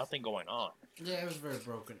 There's nothing going on. Yeah, it was very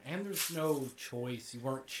broken. And there's no choice. You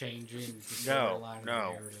weren't changing the No.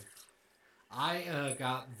 narrative. I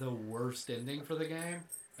got the worst ending for the game,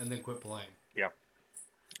 and then quit playing.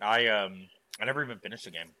 I never even finished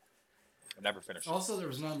the game. I never finished. Also, there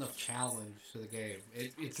was not enough challenge to the game.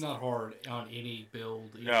 It's not hard on any build.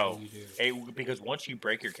 No, You do. because once you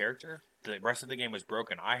break your character, the rest of the game was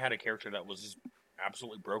broken. I had a character that was just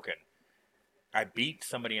absolutely broken. I beat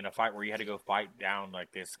somebody in a fight where you had to go fight down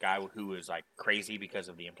like this guy who was like crazy because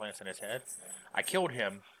of the implants in his head. I killed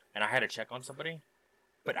him, and I had to check on somebody,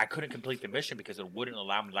 but I couldn't complete the mission because it wouldn't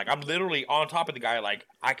allow me. Like, I'm literally on top of the guy. Like,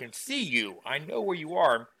 I can see you. I know where you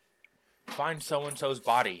are. Find so and so's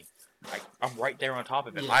body. Like, I'm right there on top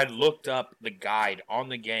of it. Yeah. I looked up the guide on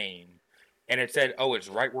the game, and it said, "Oh, it's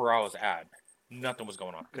right where I was at." Nothing was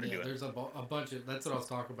going on. Couldn't do it. There's a bunch of. That's what I was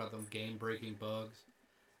talking about. Them game breaking bugs.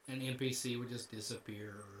 An NPC would just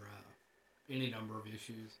disappear, or any number of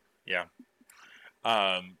issues. Yeah.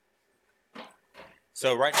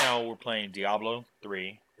 So right now we're playing Diablo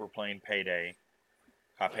 3. We're playing Payday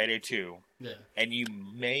 2. Yeah. And you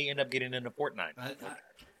may end up getting into Fortnite.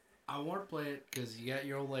 I want to play it because you got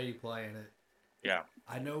your old lady playing it. Yeah.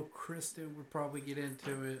 I know Kristen would probably get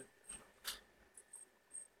into it.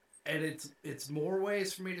 And it's more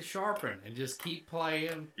ways for me to sharpen and just keep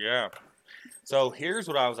playing. Yeah. So here's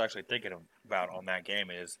what I was actually thinking about on that game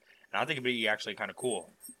is, and I think it'd be actually kind of cool.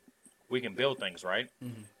 We can build things, right?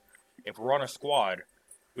 Mm-hmm. If we're on a squad,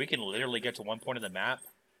 we can literally get to one point in the map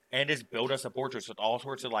and just build us a fortress with all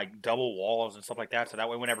sorts of like double walls and stuff like that. So that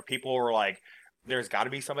way, whenever people are like, there's got to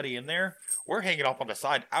be somebody in there, we're hanging off on the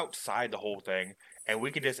side outside the whole thing. And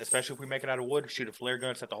we can just, especially if we make it out of wood, shoot a flare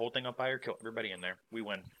gun, set the whole thing on fire, kill everybody in there. We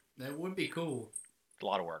win. That would be cool. A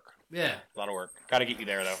lot of work. Yeah. A lot of work. Got to get you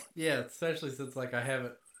there, though. Yeah, especially since like I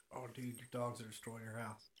haven't. Oh, dude, your dogs are destroying your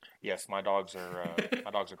house. Yes, my dogs are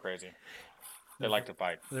crazy. They like to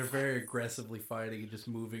fight. They're very aggressively fighting and just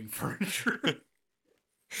moving furniture.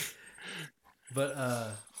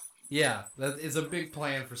 But yeah, that is a big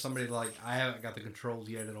plan for somebody like I haven't got the controls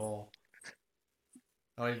yet at all.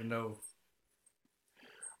 I don't even know.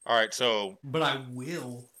 All right, so. But I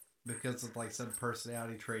will because of like some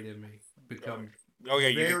personality trait in me become. Oh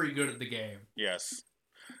yeah, very good at the game. Yes.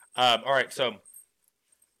 All right, so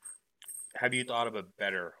have you thought of a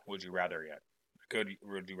better would you rather yet? Good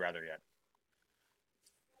would you rather yet?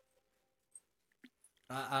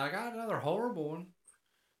 I got another horrible one.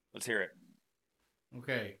 Let's hear it.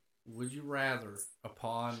 Okay. Would you rather,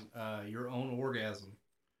 upon your own orgasm,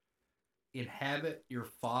 inhabit your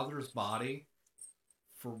father's body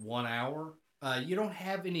for 1 hour? You don't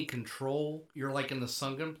have any control. You're like in the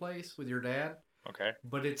sunken place with your dad. Okay.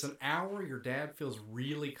 But it's an hour your dad feels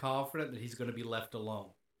really confident that he's going to be left alone.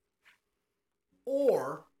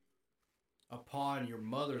 Or, upon your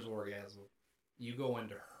mother's orgasm, you go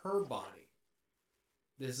into her body.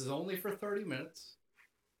 This is only for 30 minutes,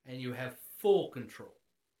 and you have full control.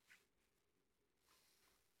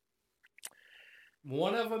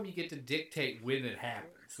 One of them you get to dictate when it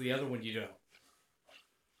happens. The other one you don't.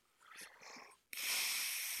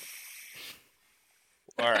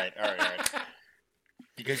 All right.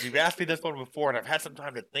 Because you've asked me this one before, and I've had some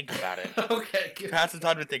time to think about it. Okay, good. I've had some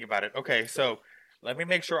time to think about it. Okay, so let me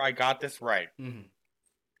make sure I got this right. Mm-hmm.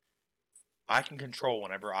 I can control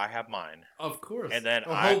whenever I have mine. Of course. And then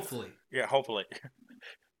hopefully. Yeah, hopefully.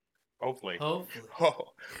 Hopefully.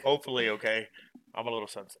 Hopefully, okay. I'm a little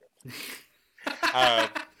sensitive.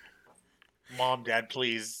 Mom, Dad,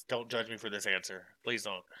 please don't judge me for this answer. Please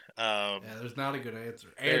don't. Yeah, there's not a good answer.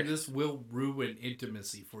 And this will ruin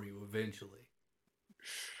intimacy for you eventually.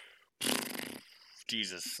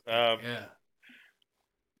 Jesus. Yeah.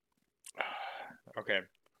 Okay.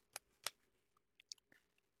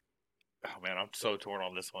 Oh, man, I'm so torn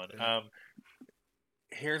on this one. Yeah.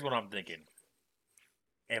 Here's what I'm thinking.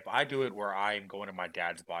 If I do it where I'm going to my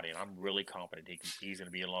dad's body and I'm really confident he's going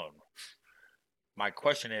to be alone, my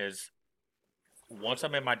question is, once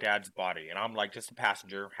I'm in my dad's body and I'm like just a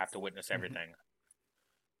passenger, have to witness everything.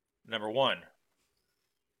 Mm-hmm. Number one,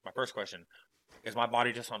 my first question, is my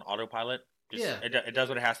body just on autopilot? Yeah. It does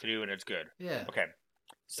what it has to do and it's good. Yeah. Okay.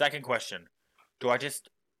 Second question, do I just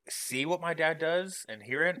see what my dad does and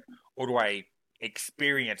hear it? Or do I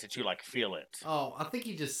experience it, feel it? Oh, I think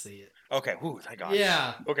you just see it. Okay. Whew, thank God.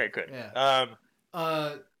 Yeah. Okay, good. Yeah.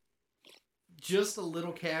 Just a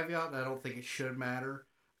little caveat, and I don't think it should matter,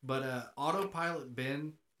 but Autopilot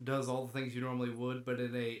Ben does all the things you normally would, but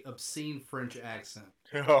in a obscene French accent.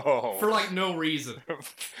 Oh. For no reason.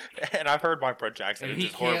 And I've heard my French accent. And it's he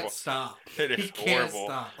just can't horrible. stop. It is he can't horrible.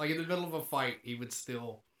 stop. In the middle of a fight, he would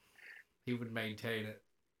maintain it.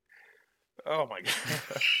 Oh my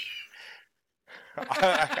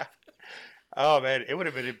God. Oh man, it would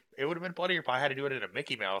have been funny if I had to do it in a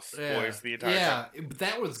Mickey Mouse voice the entire time. Yeah, but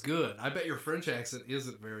that was good. I bet your French accent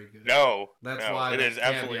isn't very good. No, That's no, why it that is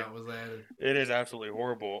absolutely caveat was added. it is absolutely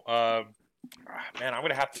horrible. Man, I'm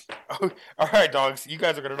gonna have to. Oh, all right, dogs, you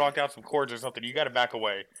guys are gonna knock down some chords or something. You got to back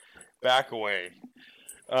away, back away.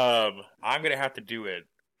 I'm gonna have to do it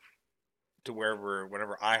to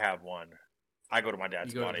whenever I have one, I go to my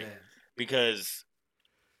dad's You go to body dad's. because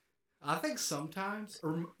I think sometimes,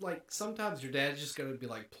 or like sometimes your dad's just gonna be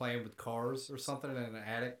like playing with cars or something in an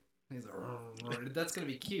attic. He's like, that's gonna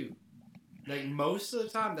be cute. Like most of the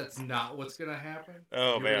time, that's not what's gonna happen.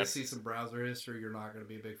 oh You're man, gonna see some browser history you're not gonna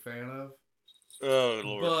be a big fan of. oh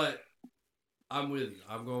lord. But I'm with you.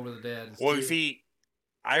 I'm going with the dad. Well, you see,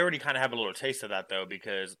 I already kind of have a little taste of that though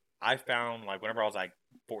because I found like whenever I was like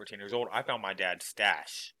 14 years old, I found my dad's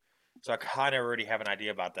stash, so I kind of already have an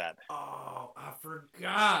idea about that. Oh, I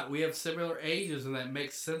forgot. We have similar ages, and that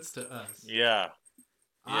makes sense to us. Yeah,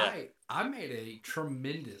 yeah. I made a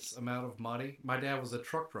tremendous amount of money. My dad was a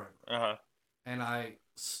truck driver, Uh and I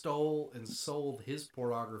stole and sold his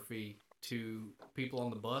pornography to people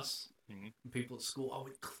on the bus, Mhm. and people at school. I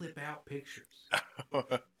would clip out pictures.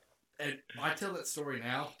 huh. And I tell that story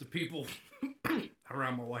now to people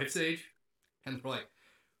around my wife's age, and they're like,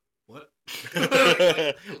 "What?"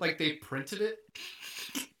 Like they printed it.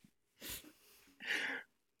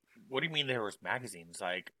 What do you mean there was magazines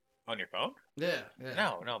like on your phone? Yeah, yeah.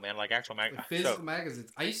 No, man, like actual Like magazines. physical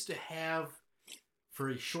magazines. I used to have, for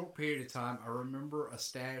a short period of time, I remember a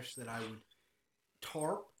stash that I would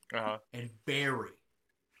tarp Uh and bury.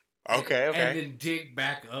 huh. Okay, And okay. then dig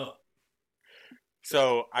back up.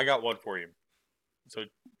 So I got one for you. So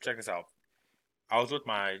check this out. I was with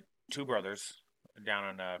my two brothers down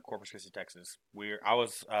in Corpus Christi, Texas. I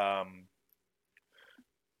was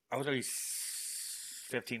maybe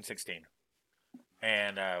 15, 16.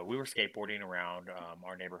 And we were skateboarding around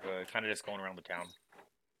our neighborhood, kind of just going around the town.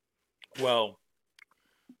 Well,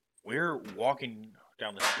 we're walking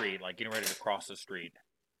down the street, like getting ready to cross the street,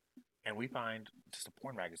 and we find just a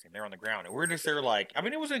porn magazine there on the ground. And we're just there, like, I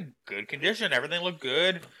mean, it was in good condition. Everything looked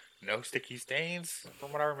good. No sticky stains,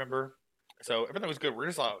 from what I remember. So everything was good. We're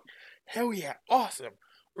just like, hell yeah, awesome.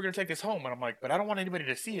 We're going to take this home. And I'm like, but I don't want anybody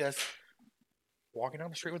to see us walking down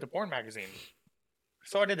the street with a porn magazine.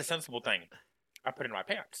 So I did the sensible thing. I put it in my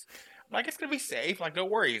pants. I'm like, it's going to be safe. Like, no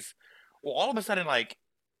worries. Well, all of a sudden, like,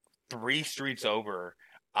 3 streets over,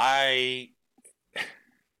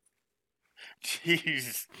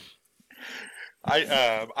 jeez.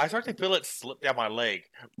 I start to feel it slip down my leg,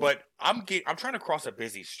 but I'm trying to cross a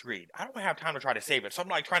busy street. I don't have time to try to save it, so I'm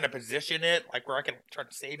like trying to position it like where I can try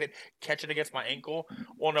to save it, catch it against my ankle.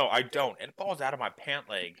 Well, no, I don't. It falls out of my pant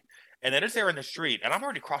leg, and then it's there in the street, and I'm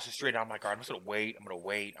already across the street. And I'm like, all right, I'm just gonna wait. I'm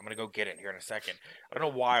gonna go get it here in a second. I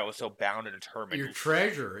don't know why I was so bound and determined. Your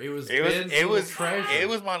treasure. It was treasure. It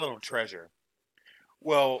was my little treasure.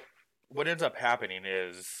 Well, what ends up happening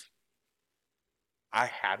is I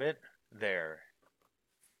have it there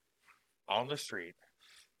on the street.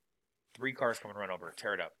 3 cars come and run over,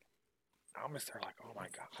 tear it up. I'm just there like, oh my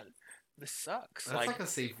god, this sucks. That's like a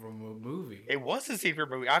scene from a movie. It was a scene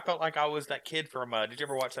from a movie. I felt like I was that kid from. Did you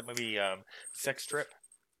ever watch that movie, Sex Trip?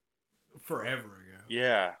 Forever ago.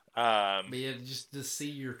 Yeah. But yeah, just to see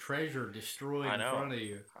your treasure destroyed in front of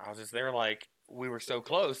you. I was just there like we were so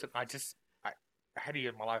close, and I had you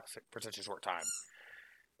in my life for such a short time.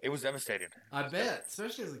 It was devastating. I bet,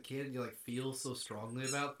 especially as a kid, you like feel so strongly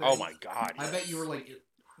about things. Oh my god! I bet you were like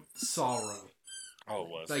sorrow. Oh, it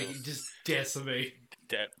was like it just decimate.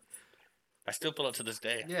 Dead. I still feel it to this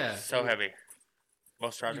day. Yeah, so heavy.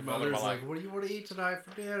 Most tragic moment of my life. Like, what do you want to eat tonight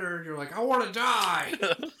for dinner? And you're like, I want to die.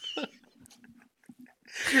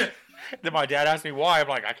 Then my dad asked me why. I'm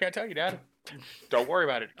like, I can't tell you, Dad. Don't worry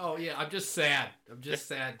about it. Oh yeah, I'm just sad. I'm just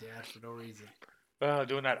sad, Dad, for no reason.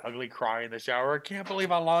 Doing that ugly cry in the shower. I can't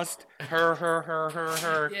believe I lost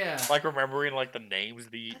her. Yeah. Like remembering like the names,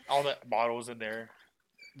 all the bottles in there.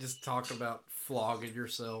 Just talk about flogging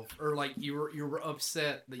yourself, or like you were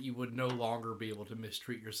upset that you would no longer be able to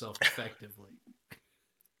mistreat yourself effectively.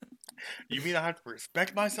 You mean I have to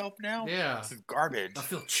respect myself now? Yeah. This is garbage. I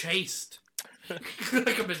feel chaste.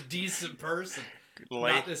 Like I'm a decent person.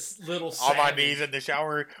 Like, not this little on my savage. knees in the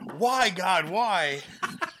shower. Why, God? Why?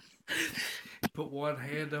 Put one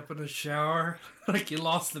hand up in the shower like you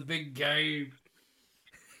lost the big game.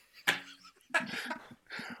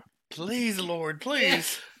 Please, Lord,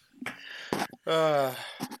 please. Oh,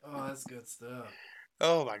 that's good stuff.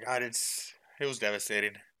 Oh my God, it was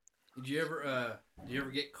devastating. Did you ever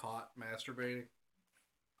get caught masturbating?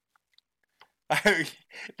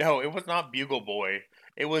 No, it was not Bugle Boy.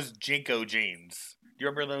 It was Jinko Jeans. you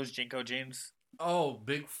remember those Jinko jeans? Oh,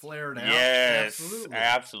 big flared out. Yes, Absolutely.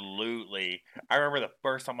 absolutely. I remember the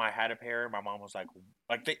first time I had a pair, my mom was like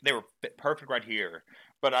they were perfect right here,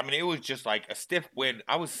 but I mean it was just like a stiff wind.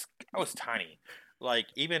 I was tiny, like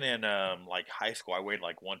even in like high school, I weighed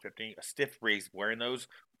like 150. A stiff breeze wearing those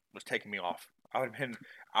was taking me off. I would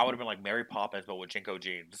have been like Mary Poppins, but with Jinko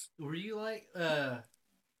jeans. Were you like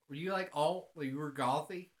all you were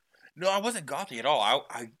gothy? No, I wasn't gothy at all.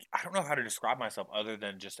 I don't know how to describe myself other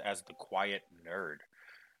than just as the quiet nerd.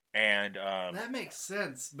 And That makes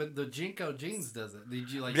sense, but the Jinko jeans doesn't. Did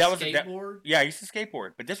you like that was that. skateboard? Yeah, I used to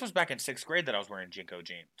skateboard, but this was back in sixth grade that I was wearing Jinko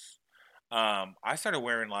jeans. I started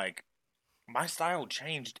wearing like my style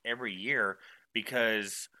changed every year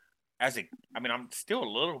because as a, I mean, I'm still a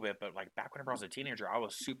little bit, but like back whenever I was a teenager, I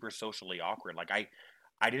was super socially awkward. Like I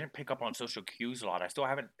didn't pick up on social cues a lot. I still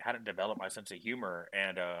hadn't developed my sense of humor,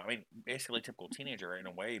 and I mean, basically typical teenager in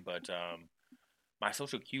a way, but my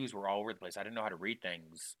social cues were all over the place. I didn't know how to read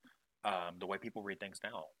things the way people read things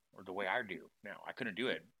now, or the way I do now. I couldn't do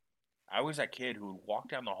it. I was that kid who walked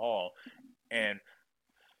down the hall, and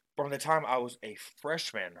from the time I was a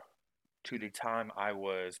freshman to the time I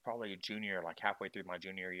was probably a junior, like halfway through my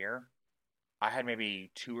junior year, I had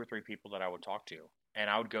maybe two or three people that I would talk to, and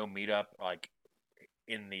I would go meet up like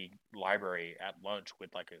in the library at lunch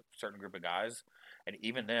with like a certain group of guys, and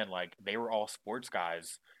even then, like they were all sports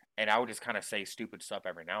guys, and I would just kind of say stupid stuff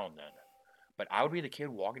every now and then. But I would be the kid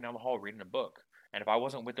walking down the hall reading a book. And if I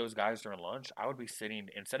wasn't with those guys during lunch, I would be sitting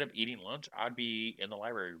instead of eating lunch, I'd be in the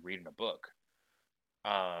library reading a book.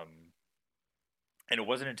 Um, and it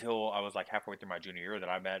wasn't until I was like halfway through my junior year that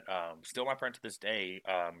I met still my friend to this day,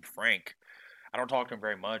 Frank. I don't talk to him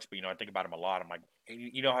very much, but I think about him a lot. I'm like,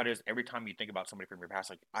 you know how it is. Every time you think about somebody from your past,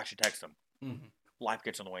 like I should text them. Mm-hmm. Life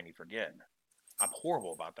gets in the way and you forget. I'm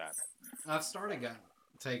horrible about that. I've started got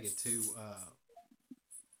take it to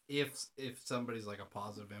if somebody's like a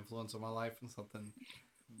positive influence on my life and something,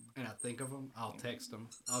 and I think of them, I'll text them.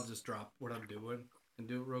 I'll just drop what I'm doing and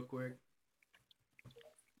do it real quick.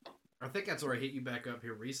 I think that's where I hit you back up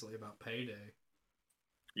here recently about payday.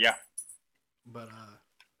 Yeah. But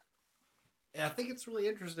I think it's really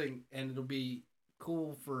interesting, and it'll be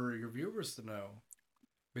cool for your viewers to know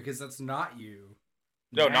because that's not you.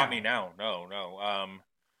 No, Now. not me now. No, no.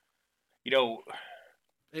 You know,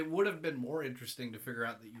 It would have been more interesting to figure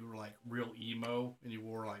out that you were like real emo and you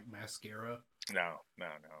wore like mascara, no, no,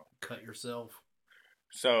 no. cut yourself.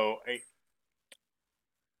 So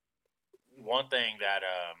one thing that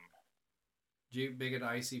Did you big at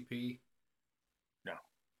ICP?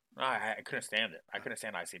 no, I couldn't stand it. I couldn't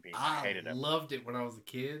stand ICP. I I hated it. loved it when I was a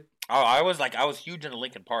kid. Oh, I was huge into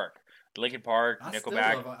Linkin Park. Linkin Park,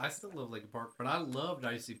 Nickelback. I still love Linkin Park, but I loved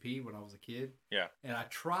ICP when I was a kid. Yeah. And I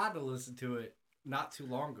tried to listen to it not too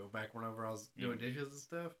long ago, back whenever I was doing dishes and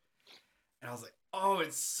stuff. And I was like, oh,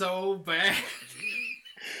 it's so bad.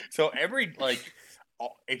 So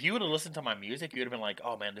if you would have listened to my music, you would have been like,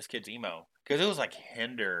 "Oh man, this kid's emo," because it was like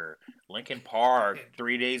Hinder, Linkin Park,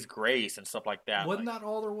 3 Days Grace, and stuff like that. Wasn't that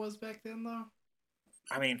all there was back then, though?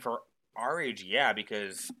 I mean, for our age, yeah,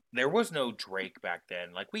 because there was no Drake back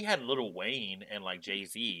then. Like we had Lil Wayne and like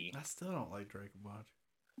Jay-Z. I still don't like Drake much.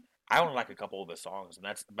 I only like a couple of his songs, and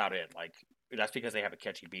that's about it. Like that's because they have a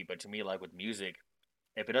catchy beat. But to me, like with music,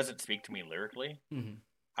 if it doesn't speak to me lyrically,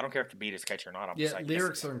 I don't care if the beat is catchy or not. I'm just like,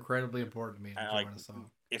 lyrics are incredibly important to me in a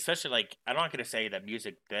song. Especially like I'm not gonna say that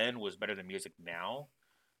music then was better than music now,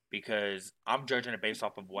 because I'm judging it based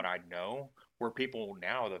off of what I know. Where people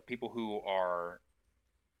now, the people who are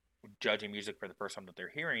judging music for the first time that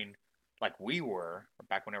they're hearing, like we were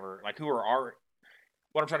back whenever, like who are our.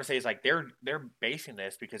 What I'm trying to say is like they're basing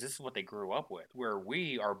this because this is what they grew up with. Where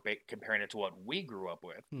we are comparing it to what we grew up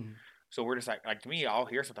with. So we're just like to me, I'll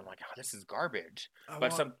hear something like, "Oh, this is garbage,"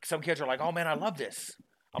 but some kids are like, "Oh man, I love this."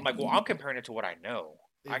 I'm like, "Well, I'm comparing it to what I know.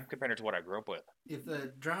 I'm comparing it to what I grew up with." If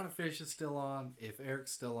the Drown of Fish is still on, if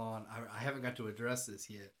Eric's still on, I haven't got to address this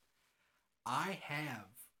yet. I have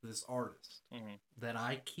this artist that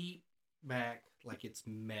I keep back like it's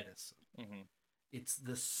medicine. It's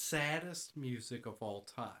the saddest music of all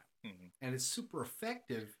time, and it's super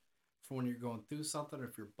effective for when you're going through something or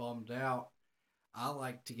if you're bummed out. I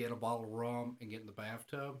like to get a bottle of rum and get in the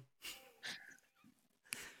bathtub.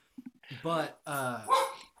 But,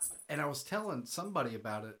 and I was telling somebody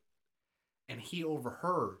about it, and he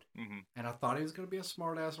overheard. And I thought he was going to be a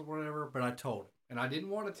smartass or whatever, but I told him. And I didn't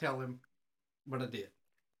want to tell him, but I did.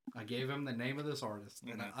 I gave him the name of this artist.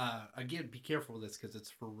 And again, be careful with this because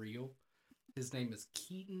it's for real. His name is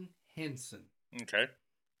Keaton Henson. Okay.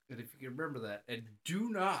 And if you can remember that, and do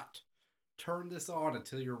not turn this on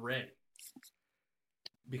until you're ready.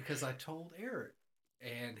 Because I told Eric,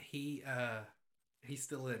 and he's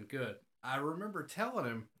still in. Good. I remember telling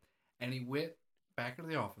him, and he went back into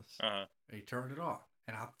the office. Uh-huh. And he turned it on,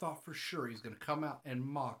 and I thought for sure he was gonna come out and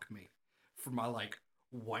mock me for my like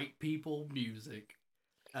white people music.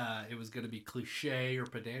 It was gonna be cliche or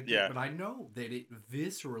pedantic, Yeah. but I know that it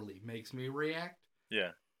viscerally makes me react.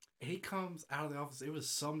 Yeah. And he comes out of the office. It was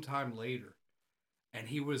sometime later, and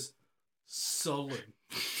he was sullen.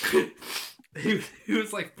 he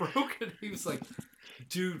was like broken. He was like,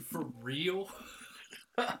 "Dude, for real?"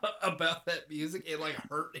 About that music, it like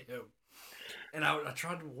hurt him. And I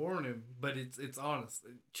tried to warn him, but it's honest.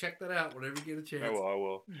 Check that out whenever you get a chance. I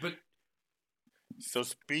will. But So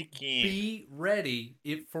speaking, be ready.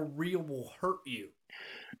 It for real will hurt you.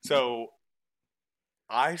 so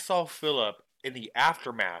I saw Philip in the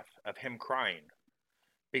aftermath of him crying.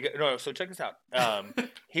 Because no, so check this out.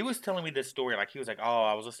 He was telling me this story, like he was like, "Oh,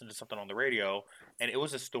 I was listening to something on the radio, and it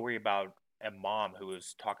was a story about a mom who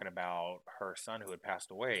was talking about her son who had passed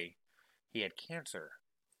away. He had cancer,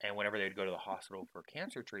 and whenever they'd go to the hospital for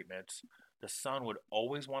cancer treatments, the son would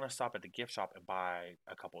always want to stop at the gift shop and buy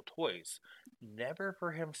a couple toys. Never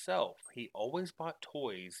for himself. He always bought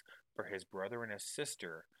toys for his brother and his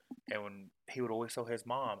sister, and when he would always tell his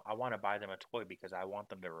mom, "I want to buy them a toy because I want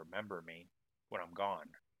them to remember me when I'm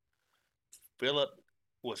gone." Philip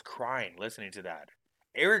was crying listening to that.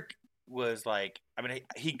 Eric was like, I mean,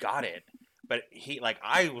 he got it, but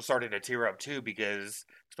I was starting to tear up too because,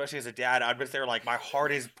 especially as a dad, I'm just there like my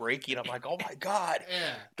heart is breaking. I'm like, oh my God,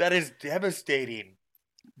 Yeah. that is devastating.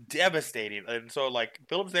 And so like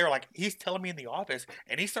Philip's there, like he's telling me in the office,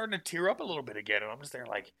 and he's starting to tear up a little bit again, and I'm just there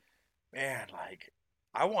like, man, like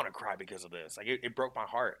I want to cry because of this. Like it broke my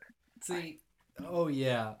heart. See, oh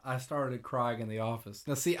yeah, I started crying in the office.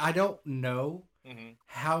 Now, see, I don't know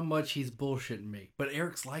how much he's bullshitting me, but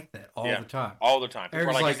Eric's like that all the time. All the time. People Eric's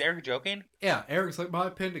are like, like, is Eric joking? Yeah, Eric's like, my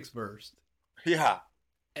appendix burst. Yeah.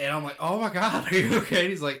 And I'm like, oh my God, are you okay? And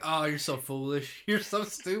he's like, oh, you're so foolish. You're so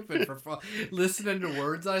stupid for listening to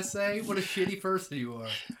words I say. What a shitty person you are.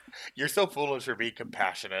 You're so foolish for being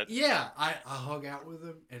compassionate. Yeah, I hung out with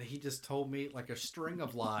him, and he just told me like a string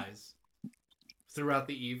of lies throughout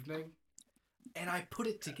the evening. And I put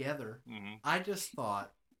it together. Mm-hmm. I just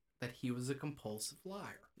thought that he was a compulsive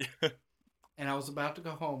liar. And I was about to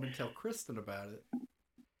go home and tell Kristen about it.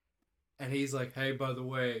 And he's like, hey, by the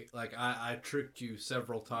way, like I tricked you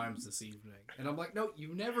several times this evening. And I'm like, no,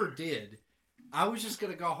 you never did. I was just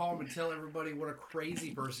going to go home and tell everybody what a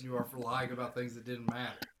crazy person you are for lying about things that didn't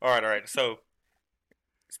matter. All right. So,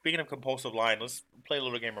 speaking of compulsive lying, let's play a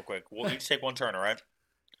little game real quick. We'll each take one turn, all right?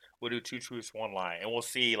 We'll do 2 truths, 1 lie. And we'll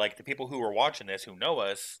see, like, the people who are watching this, who know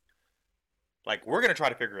us, like, we're going to try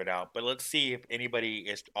to figure it out. But let's see if anybody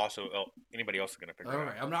else is going to figure it out. All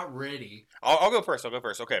right, I'm not ready. I'll go first.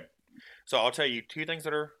 Okay. So I'll tell you 2 things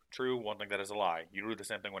that are true, 1 thing that is a lie. You do the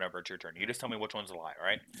same thing whenever it's your turn. You just tell me which one's a lie, all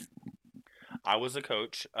right? I was a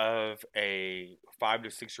coach of a 5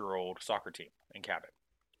 to 6 year old soccer team in Cabot.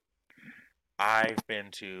 I've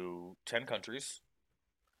been to 10 countries,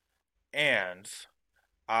 and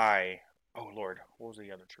oh Lord, what was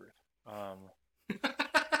the other truth? What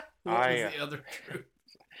was the other truth?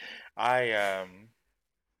 I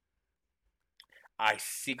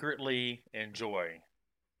secretly enjoy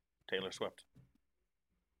Taylor Swift.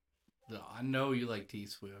 No, I know you like T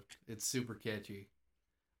Swift. It's super catchy.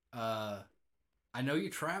 I know you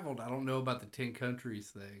traveled. I don't know about the 10 countries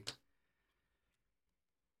thing.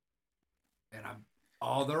 And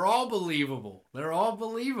they're all believable. They're all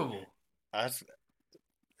believable. That's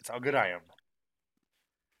how good I am.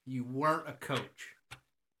 You weren't a coach.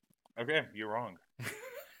 Okay, you're wrong.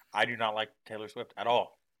 I do not like Taylor Swift at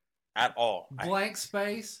all. At all. Blank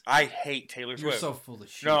space? I hate Taylor Swift. You're so full of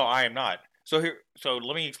shit. No, I am not. So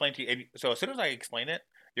let me explain to you. So as soon as I explain it,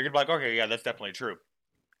 you're gonna be like, okay, yeah, that's definitely true.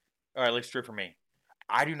 Or at least true for me.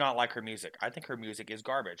 I do not like her music. I think her music is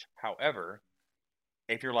garbage. However,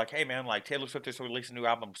 if you're like, hey man, like Taylor Swift just released a new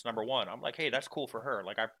album, it's #1. I'm like, hey, that's cool for her.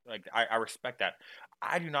 I respect that.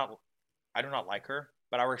 I do not like her,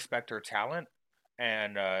 but I respect her talent,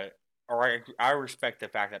 and I respect the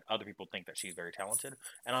fact that other people think that she's very talented,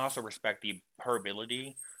 and I also respect her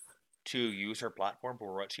ability to use her platform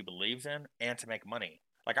for what she believes in and to make money.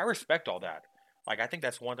 Like I respect all that. Like I think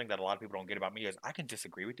that's one thing that a lot of people don't get about me is I can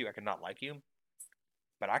disagree with you, I can not like you,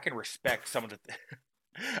 but I can respect some of the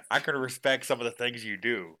I can respect some of the things you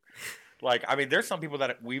do. Like I mean, there's some people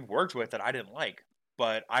that we've worked with that I didn't like,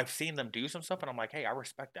 but I've seen them do some stuff, and I'm like, hey, I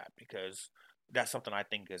respect that because that's something I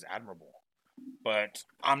think is admirable. But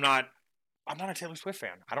I'm not a Taylor Swift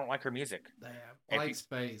fan. I don't like her music. Blank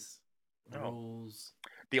space. No. Rules.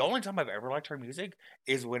 The only time I've ever liked her music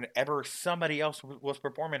is whenever somebody else was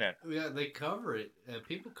performing it. Yeah, they cover it.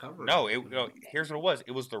 People cover No, it. here's what it was.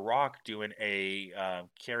 It was The Rock doing a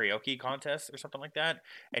karaoke contest or something like that,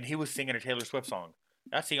 and he was singing a Taylor Swift song.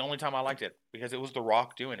 That's the only time I liked it because it was The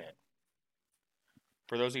Rock doing it.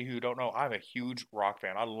 For those of you who don't know, I'm a huge Rock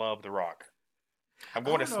fan. I love The Rock. I'm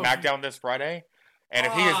going to SmackDown this Friday, and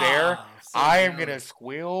if he is there, I am going to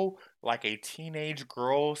squeal like a teenage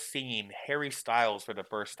girl singing Harry Styles for the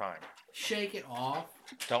first time. Shake it off.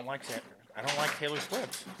 I don't like Taylor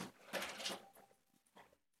Swift.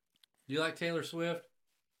 Do you like Taylor Swift?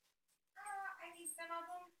 I mean, some of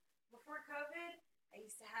them. Before COVID, I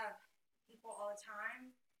used to have people all the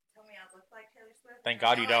time tell me I looked like Taylor Swift. Thank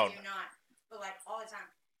God you don't. I do not, but like all the time.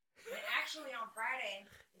 And actually, on Friday,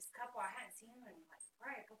 this couple, I hadn't seen him in like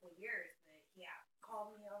probably a couple of years, but he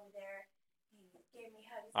called me over there. He gave me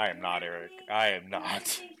hugs. I am not, Eric. I am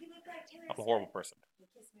not. I'm a horrible person. He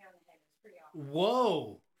kissed me on the head. It was pretty awkward.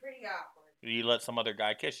 Whoa. Pretty awkward. You let some other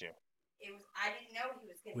guy kiss you. I didn't know he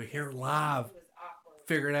was going to. We're here live. It was awkward.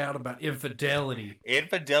 Figuring out about infidelity.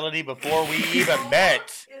 Infidelity before we even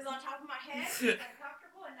met. It was on top of my head. It was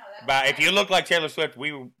uncomfortable. And no, that but if you look like Taylor Swift,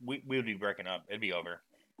 we would be breaking up. It'd be over.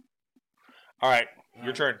 All right,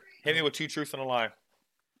 your turn. Hit me with 2 truths and a lie.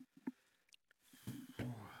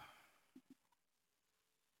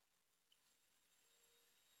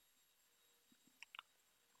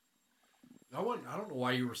 I don't know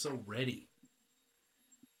why you were so ready.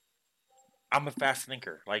 I'm a fast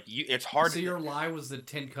thinker. Like it's hard. So your lie was the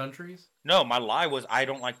 10 countries? No, my lie was I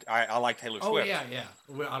don't like. I like Taylor Swift. Oh yeah.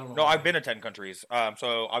 Well, I don't know. No, I've been to 10 countries.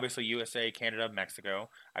 So obviously USA, Canada, Mexico.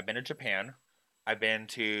 I've been to Japan. I've been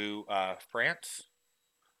to France.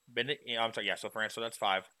 I'm sorry. Yeah. So France. So that's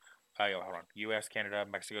 5. Hold on. U.S., Canada,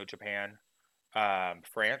 Mexico, Japan,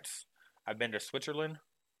 France. I've been to Switzerland.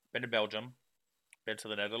 Been to Belgium. Been to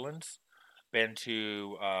the Netherlands. Been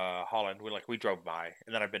to Holland. We drove by,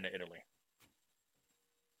 and then I've been to Italy.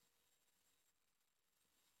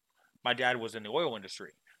 My dad was in the oil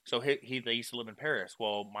industry, so they used to live in Paris.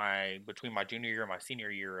 Well, between my junior year and my senior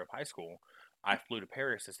year of high school, I flew to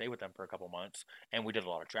Paris to stay with them for a couple months, and we did a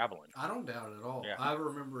lot of traveling. I don't doubt it at all. Yeah. I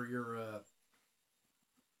remember your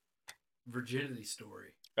virginity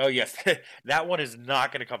story. Oh yes, that one is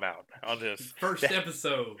not going to come out on this first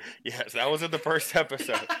episode. Yes, that was in the first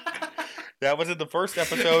episode. That was in the first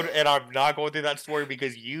episode, and I'm not going through that story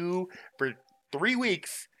because you, for 3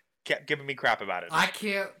 weeks, kept giving me crap about it. I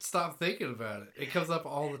can't stop thinking about it. It comes up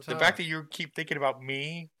all the time. The fact that you keep thinking about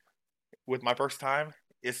me with my first time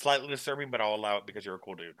is slightly disturbing, but I'll allow it because you're a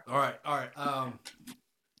cool dude. All right. I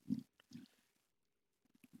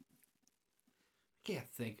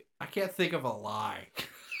can't think of a lie.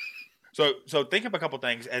 So think of a couple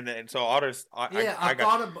things, and then I've thought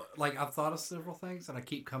of several things, and I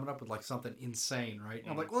keep coming up with like something insane, right?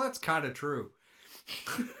 And I'm like, well, that's kind of true.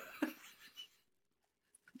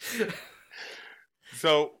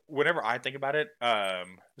 So whenever I think about it,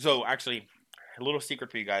 so actually, a little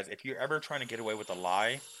secret for you guys: if you're ever trying to get away with a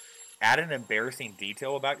lie, add an embarrassing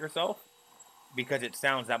detail about yourself because it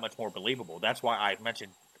sounds that much more believable. That's why I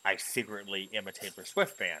mentioned I secretly am a Taylor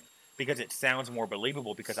Swift fan. Because it sounds more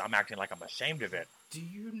believable because I'm acting like I'm ashamed of it. Do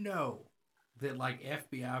you know that like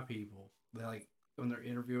FBI people, they like when they're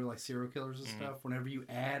interviewing like serial killers and stuff, whenever you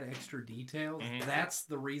add extra details, that's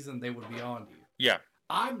the reason they would be on you. Yeah.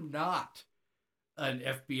 I'm not an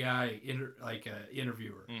FBI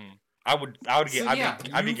interviewer. I'd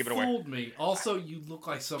be giving away. You fooled me. Also, you look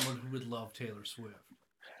like someone who would love Taylor Swift.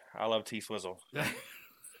 I love T-Swizzle.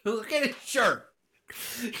 Look at his shirt.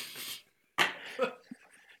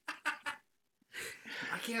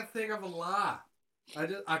 I can't think of a lie.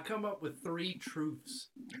 I come up with 3 truths.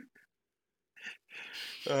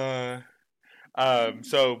 So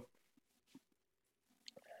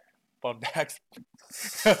fun facts.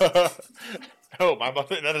 No, my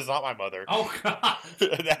mother. That is not my mother. Oh God,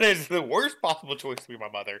 that is the worst possible choice to be my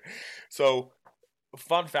mother. So,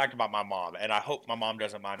 fun fact about my mom, and I hope my mom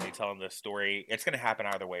doesn't mind me telling this story. It's going to happen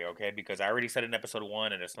either way, okay? Because I already said it in episode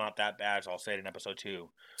 1, and it's not that bad, so I'll say it in episode 2.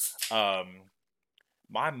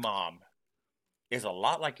 My mom is a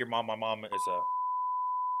lot like your mom. My mom is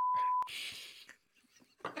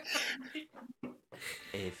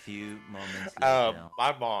a few moments later.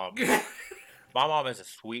 My mom is a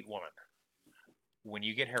sweet woman. When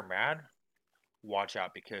you get her mad, watch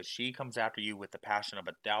out because she comes after you with the passion of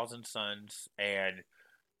 1,000 suns, and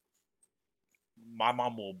my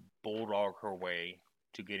mom will bulldog her way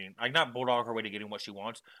to getting, like not bulldog her way to getting what she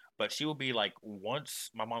wants, But she will be like,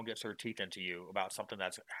 once my mom gets her teeth into you about something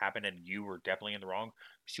that's happened and you were definitely in the wrong,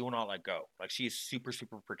 she will not let go. Like, she is super,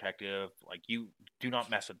 super protective. Like, you do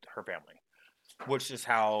not mess with her family, which is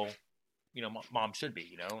how, mom should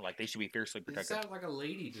be, like they should be fiercely It protective. sounds like a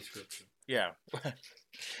lady description. Yeah.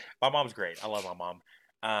 My mom's great. I love my mom.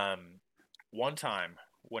 One time,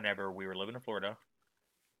 whenever we were living in Florida,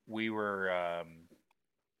 we were,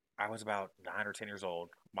 I was about 9 or 10 years old.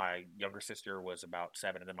 My younger sister was about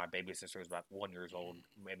 7, and then my baby sister was about 1 year old,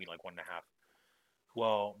 maybe like 1.5.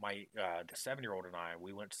 Well, the 7-year-old and I,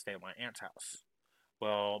 we went to stay at my aunt's house.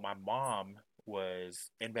 Well, my mom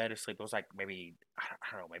was in bed asleep. It was like maybe,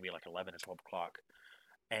 I don't know, maybe like 11 or 12 o'clock.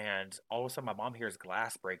 And all of a sudden, my mom hears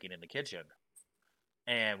glass breaking in the kitchen.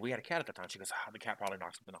 And we had a cat at the time. She goes, the cat probably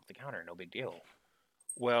knocked something off the counter. No big deal.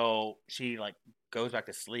 Well, she like goes back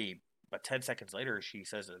to sleep. But 10 seconds later, she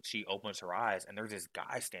says that she opens her eyes and there's this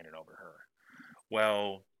guy standing over her.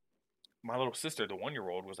 Well, my little sister, the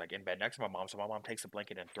 1-year-old, was like in bed next to my mom. So my mom takes a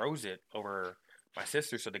blanket and throws it over my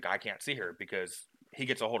sister so the guy can't see her because he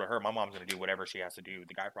gets a hold of her. My mom's going to do whatever she has to do.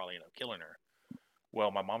 The guy probably ended up killing her.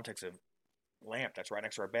 Well, my mom takes a lamp that's right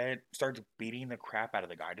next to her bed, starts beating the crap out of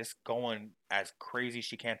the guy, just going as crazy as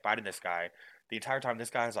she can, fighting this guy. The entire time, this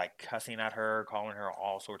guy's like cussing at her, calling her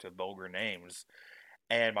all sorts of vulgar names.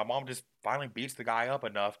 And my mom just finally beats the guy up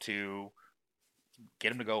enough to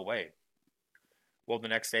get him to go away. Well, the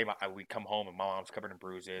next day, we come home and my mom's covered in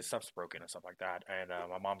bruises, stuff's broken and stuff like that. And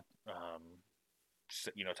my mom,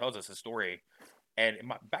 tells us the story. And in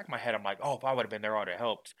back of my head, I'm like, oh, if I would have been there, I would have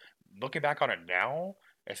helped. Looking back on it now,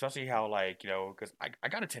 especially how, like, because I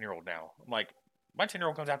got a 10-year-old now. I'm like, my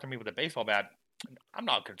 10-year-old comes after me with a baseball bat. I'm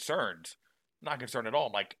not concerned. Not concerned at all.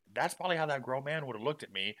 I'm like, that's probably how that grown man would have looked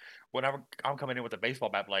at me when I'm coming in with a baseball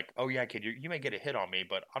bat. Like, oh, yeah, kid, you may get a hit on me,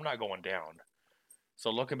 but I'm not going down.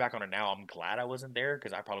 So looking back on it now, I'm glad I wasn't there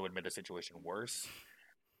because I probably would have made the situation worse.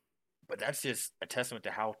 But that's just a testament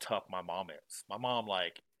to how tough my mom is. My mom,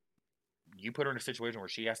 like, you put her in a situation where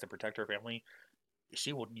she has to protect her family,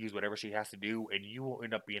 she will use whatever she has to do, and you will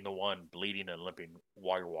end up being the one bleeding and limping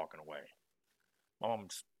while you're walking away. My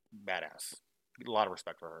mom's badass. Get a lot of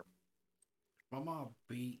respect for her. My mom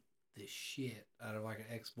beat the shit out of like an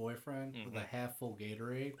ex-boyfriend with a half full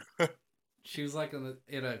Gatorade. She was like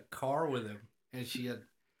in a car with him, and I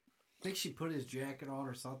think she put his jacket on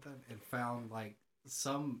or something and found like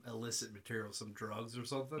some illicit material, some drugs or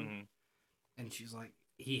something. Mm-hmm. And she's like,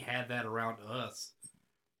 he had that around us.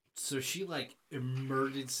 So she like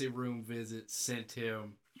emergency room visit sent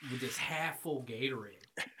him with this half full Gatorade.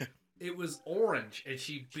 It was orange, and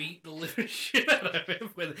she beat the living shit out of him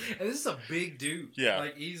with it. And this is a big dude. Yeah.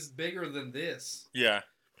 Like, he's bigger than this. Yeah.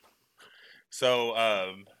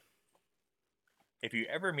 So, if you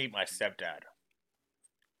ever meet my stepdad,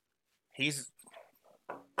 he's...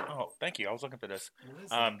 Oh, thank you. I was looking for this.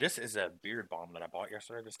 This is a beard balm that I bought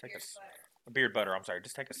yesterday. Just take a beard butter. I'm sorry.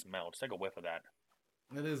 Just take a smell. Just take a whiff of that.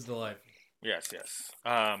 It is delightful. Yes.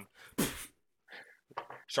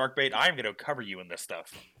 Shark bait, I am going to cover you in this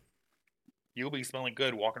stuff. You'll be smelling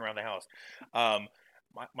good walking around the house.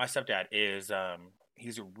 My stepdad is,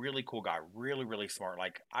 he's a really cool guy, really, really smart.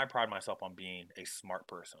 Like, I pride myself on being a smart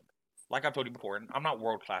person. Like I've told you before, I'm not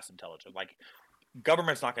world-class intelligent. Like,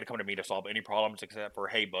 government's not going to come to me to solve any problems except for,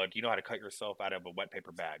 hey, bud, you know how to cut yourself out of a wet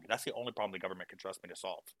paper bag. That's the only problem the government can trust me to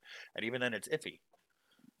solve. And even then, it's iffy.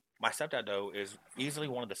 My stepdad, though, is easily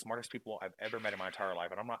one of the smartest people I've ever met in my entire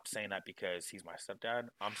life. And I'm not saying that because he's my stepdad.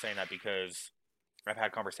 I'm saying that because I've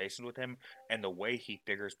had conversations with him, and the way he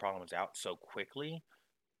figures problems out so quickly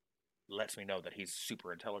lets me know that he's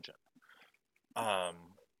super intelligent.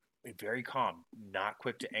 Very calm, not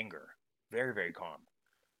quick to anger. Very, very calm.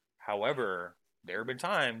 However, there have been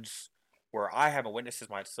times where I haven't witnessed this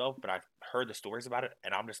myself, but I've heard the stories about it,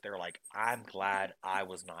 and I'm just there like, I'm glad I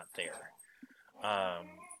was not there.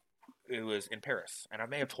 It was in Paris, and I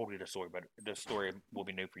may have told you the story, but the story will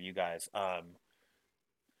be new for you guys.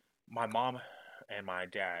 My mom and my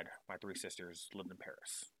dad, my 3 sisters, lived in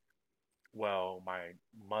Paris. Well, my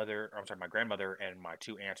grandmother and my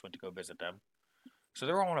 2 aunts went to go visit them. So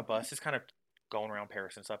they're all on a bus, just kind of going around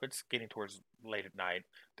Paris and stuff. It's getting towards late at night.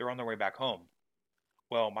 They're on their way back home.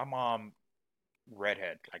 Well, my mom,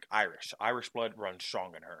 redhead, like Irish. Irish blood runs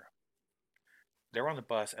strong in her. They're on the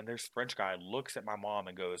bus, and this French guy looks at my mom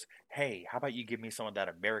and goes, hey, how about you give me some of that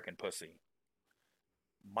American pussy?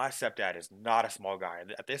 My stepdad is not a small guy.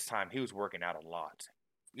 At this time, he was working out a lot.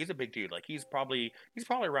 He's a big dude. Like, he's probably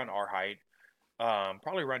around our height,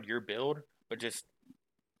 probably around your build, but just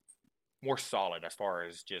more solid as far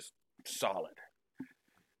as just solid.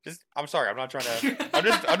 I'm sorry, I'm not trying to.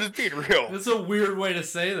 I'm just being real. That's a weird way to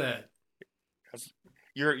say that.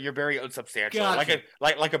 You're very unsubstantial. Gotcha.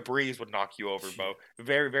 Like a breeze would knock you over, Shit. Bo.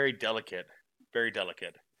 Very, very delicate. Very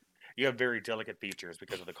delicate. You have very delicate features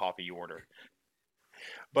because of the coffee you order.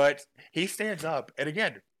 But he stands up, and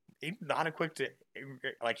again, he's not a quick to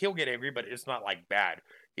like. He'll get angry, but it's not like bad.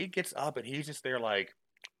 He gets up and he's just there like,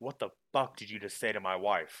 "What the fuck did you just say to my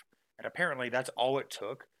wife?" And apparently, that's all it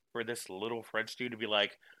took for this little French dude to be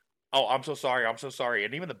like, "Oh, I'm so sorry, I'm so sorry."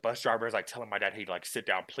 And even the bus driver is like telling my dad, "Hey, like, sit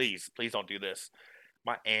down, please, please don't do this."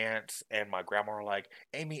 My aunts and my grandma are like,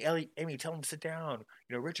 "Amy, Ellie, Amy, tell him to sit down.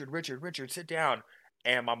 You know, Richard, sit down."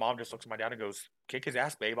 And my mom just looks at my dad and goes, "Kick his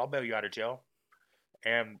ass, babe. I'll bail you out of jail."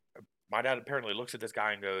 And my dad apparently looks at this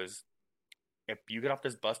guy and goes, "If you get off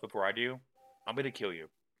this bus before I do, I'm going to kill you."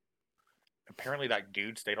 Apparently, that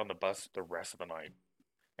dude stayed on the bus the rest of the night.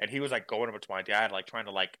 And he was like going up to my dad, like trying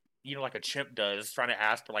to, like, you know, like a chimp does, trying to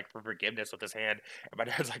ask for like for forgiveness with his hand. And my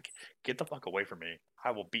dad's like, "Get the fuck away from me. I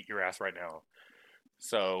will beat your ass right now."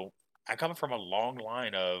 So I come from a long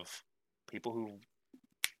line of people who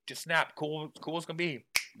just snap, cool as can be.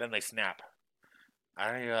 Then they snap.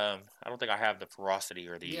 I don't think I have the ferocity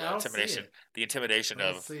or the Yeah, I don't see intimidation. it. The intimidation I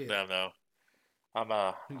don't of see it. them, though. I'm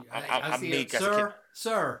I I'm see meek it. as a kid.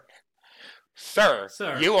 Sir. Sir,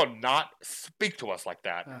 you will not speak to us like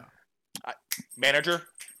that. Oh. Manager,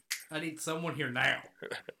 I need someone here now. I'm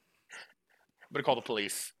gonna call the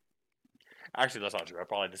police. Actually, that's not true. I'd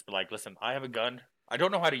probably just be like, "Listen, I have a gun. I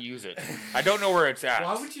don't know how to use it. I don't know where it's at."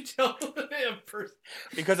 Why would you tell him first?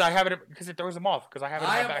 Because I have it. Because it throws them off. Because I have it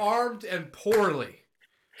in my I am back. armed and poorly.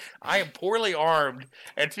 I am poorly armed,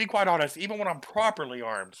 and to be quite honest, even when I'm properly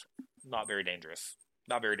armed, not very dangerous.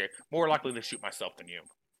 Not very dangerous. More likely to shoot myself than you.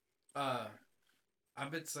 I've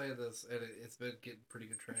been saying this, and it's been getting pretty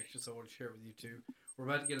good traction, so I want to share it with you too. We're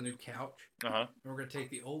about to get a new couch, and we're going to take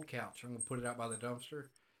the old couch. I'm going to put it out by the dumpster,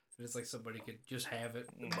 and it's like somebody could just have it.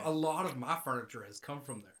 A lot of my furniture has come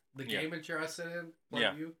from there. The gaming chair I sit in,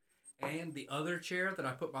 like you, and the other chair that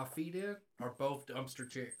I put my feet in are both dumpster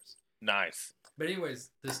chairs. Nice. But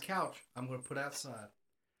anyways, this couch I'm going to put outside,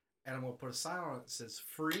 and I'm going to put a sign on it that says,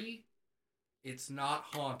 "Free, it's not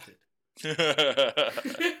haunted."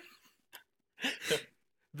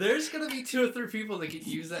 There's going to be 2 or 3 people that can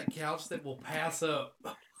use that couch that will pass up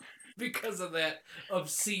because of that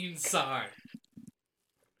obscene sign.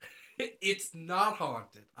 It's not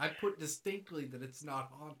haunted. I put distinctly that it's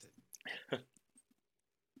not haunted.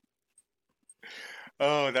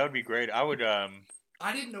 Oh, that would be great. I would.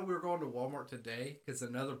 I didn't know we were going to Walmart today because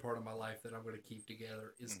another part of my life that I'm going to keep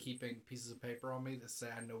together is keeping pieces of paper on me that say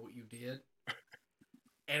I know what you did.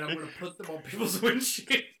 And I'm going to put them on people's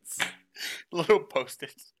windshields. Little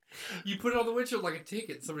post-its. You put it on the windshield like a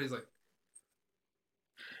ticket. Somebody's like...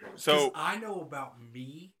 So I know about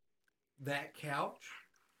me, that couch.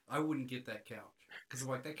 I wouldn't get that couch. Because I'm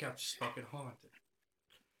like, that couch is fucking haunted.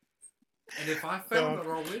 And if I found on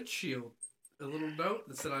our windshield a little note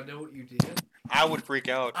that said I know what you did... I would freak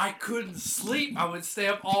out. I couldn't sleep. I would stay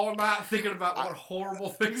up all night thinking about what horrible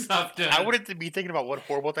things I've done. I wouldn't be thinking about what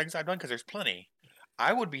horrible things I've done because there's plenty.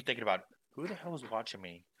 I would be thinking about who the hell is watching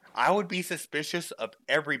me. I would be suspicious of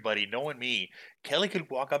everybody knowing me. Kelly could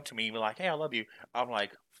walk up to me and be like, "Hey, I love you." I'm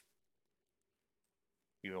like,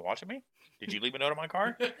 "You been watching me? Did you leave a note on my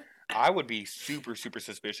car?" I would be super, super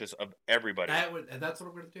suspicious of everybody. And that's what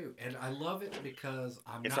I'm going to do. And I love it because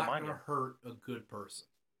I'm not going to hurt a good person.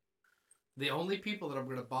 The only people that I'm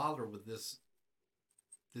going to bother with this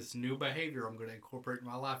new behavior I'm going to incorporate in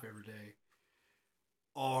my life every day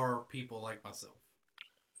are people like myself.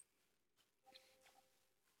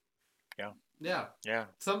 Yeah.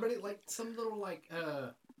 Somebody like some little like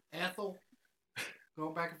Ethel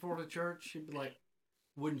going back and forth to church. She'd be like,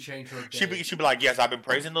 wouldn't change her day. She'd be like, "Yes, I've been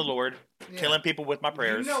praising the Lord, killing people with my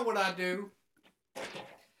prayers." You know what I do?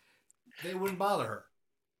 They wouldn't bother her.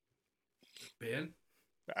 Ben,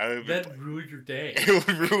 that ruined your day. It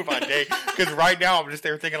would ruin my day because right now I'm just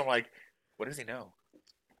there thinking, I'm like, what does he know?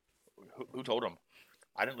 Who told him?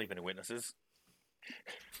 I didn't leave any witnesses.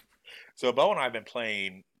 So Bo and I have been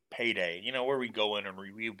playing Payday, you know, where we go in and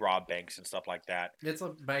we rob banks and stuff like that. It's a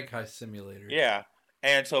bank heist simulator. Yeah.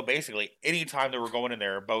 And so basically, anytime that we're going in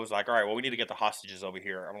there, Bo's like, "All right, well, we need to get the hostages over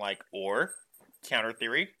here." I'm like, or, counter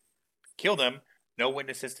theory, kill them, no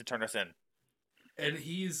witnesses to turn us in. And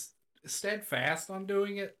he's steadfast on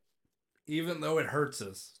doing it, even though it hurts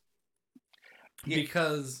us. Yeah.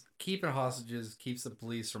 Because keeping hostages keeps the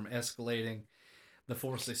police from escalating the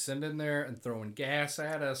force they send in there and throwing gas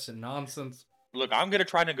at us and nonsense. Look, I'm going to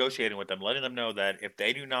try negotiating with them, letting them know that if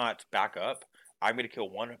they do not back up, I'm going to kill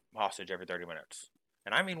one hostage every 30 minutes.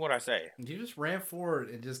 And I mean what I say. You just ran forward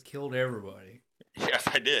and just killed everybody. Yes,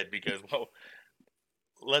 I did. Because, well,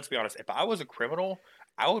 let's be honest. If I was a criminal,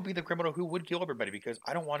 I would be the criminal who would kill everybody because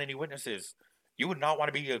I don't want any witnesses. You would not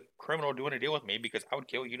want to be a criminal doing a deal with me because I would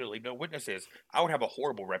kill you to leave no witnesses. I would have a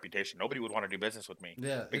horrible reputation. Nobody would want to do business with me.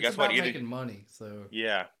 Yeah, But it's guess what? about making money. So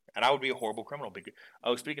Yeah, and I would be a horrible criminal.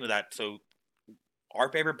 Oh, speaking of that, so our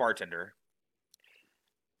favorite bartender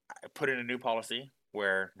put in a new policy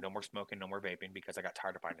where no more smoking, no more vaping because I got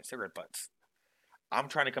tired of finding cigarette butts. I'm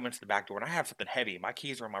trying to come into the back door and I have something heavy. My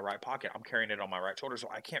keys are in my right pocket. I'm carrying it on my right shoulder, so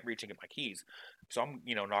I can't reach and get my keys. So I'm,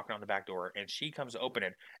 knocking on the back door and she comes to open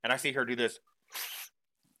it and I see her do this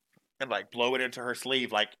and like blow it into her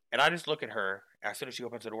sleeve. And I just look at her as soon as she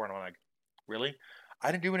opens the door and I'm like, really?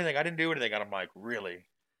 I didn't do anything. And I'm like, really?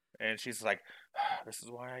 And she's like, this is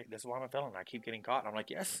why I'm a felon. I keep getting caught. And I'm like,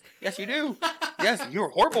 yes, you do. Yes, you're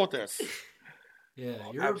horrible at this. yeah,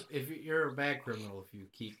 you're a bad criminal if you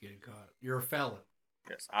keep getting caught. You're a felon.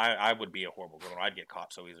 Yes, I would be a horrible criminal. I'd get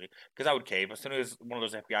caught so easily because I would cave. As soon as one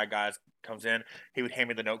of those FBI guys comes in, he would hand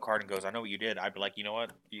me the note card and goes, I know what you did. I'd be like, you know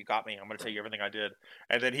what? You got me. I'm going to tell you everything I did.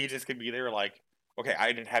 And then he just could be there like, okay,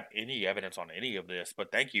 I didn't have any evidence on any of this,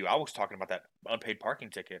 but thank you. I was talking about that unpaid parking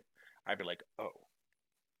ticket. I'd be like, oh.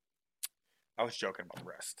 I was joking about the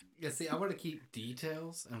rest. Yeah, see, I want to keep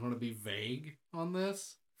details and I want to be vague on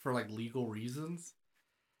this for like legal reasons.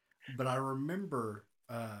 But I remember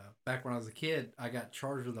back when I was a kid, I got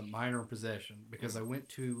charged with a minor possession because I went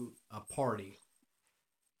to a party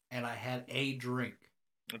and I had a drink.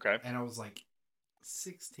 Okay. And I was like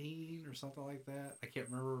 16 or something like that. I can't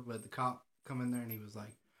remember, but the cop come in there and he was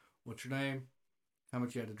like, what's your name? How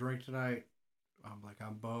much you had to drink tonight? I'm like,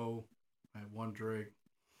 I'm Bo. I had one drink.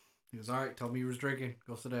 He was, all right, told me you was drinking.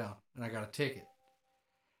 Go sit down. And I got a ticket.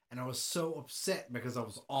 And I was so upset because I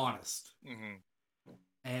was honest. Mm-hmm.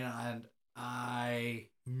 And I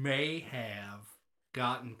may have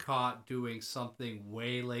gotten caught doing something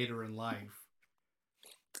way later in life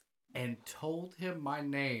and told him my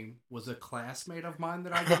name was a classmate of mine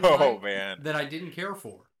that I didn't man. That I didn't care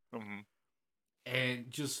for. Mm-hmm. And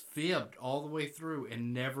just fibbed all the way through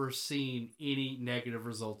and never seen any negative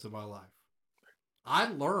results in my life. I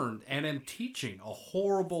learned and am teaching a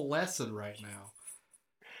horrible lesson right now.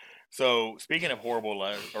 So, speaking of horrible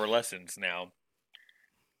lessons now,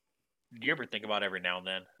 do you ever think about every now and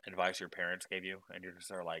then advice your parents gave you and you're just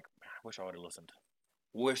sort of like, I wish I would have listened.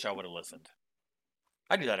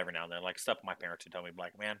 I do that every now and then, like stuff my parents would tell me,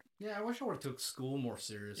 like, man. Yeah, I wish I would have took school more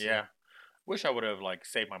seriously. Yeah. Wish I would have like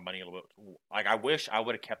saved my money a little bit. Like, I wish I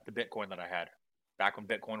would have kept the Bitcoin that I had back when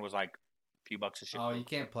Bitcoin was like a few bucks a shit. Oh, you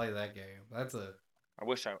can't play that game. I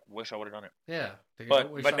wish I would have done it. Yeah.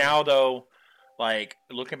 But now though, like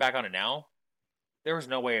looking back on it now, there was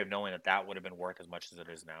no way of knowing that would have been worth as much as it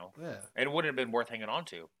is now. Yeah. And it wouldn't have been worth hanging on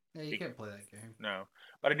to. Yeah, you can't play that game. No.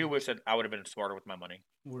 But I do wish that I would have been smarter with my money.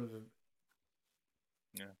 Would have.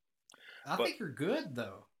 Yeah. I think you're good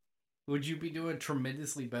though. Would you be doing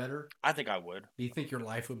tremendously better? I think I would. Do you think your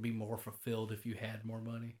life would be more fulfilled if you had more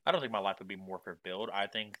money? I don't think my life would be more fulfilled. I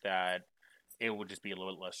think that it would just be a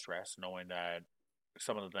little bit less stress knowing that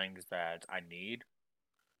some of the things that I need,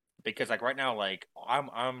 because like right now, like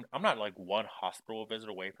I'm not like one hospital visit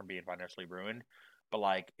away from being financially ruined, but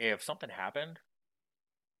like if something happened,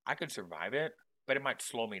 I could survive it, but it might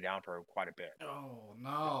slow me down for quite a bit. Oh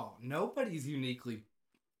no, nobody's uniquely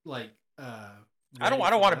like. I don't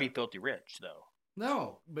want to be filthy rich though.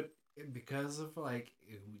 No, but because of like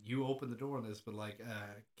you opened the door on this, but like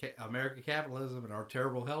American capitalism and our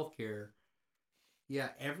terrible healthcare. Yeah,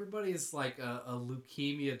 everybody's like a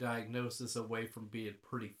leukemia diagnosis away from being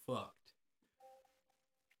pretty fucked.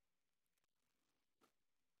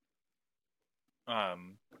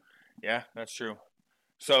 Yeah, that's true.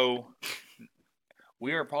 So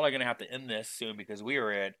we are probably going to have to end this soon because we are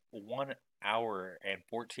at 1 hour and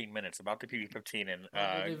 14 minutes, about to be 15. And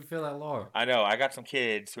I didn't even feel that long. I know. I got some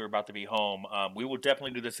kids who are about to be home. We will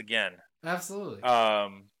definitely do this again. Absolutely.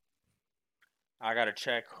 I got to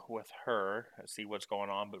check with her and see what's going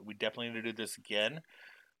on, but we definitely need to do this again.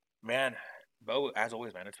 Man, Bo, as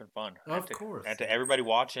always, man, it's been fun. Of course. And to everybody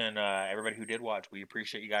watching, everybody who did watch, we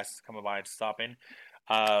appreciate you guys coming by and stopping.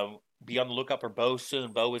 Be on the lookout for Bo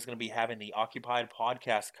soon. Bo is going to be having the Occupied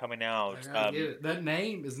podcast coming out. That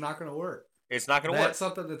name is not going to work. It's not going to work. That's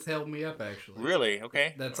something that's held me up, actually. Really?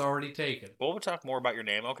 Okay. That's already taken. Well, we'll talk more about your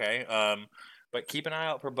name. Okay. But keep an eye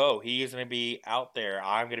out for Bo. He is going to be out there.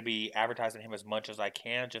 I'm going to be advertising him as much as I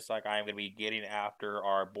can, just like I am going to be getting after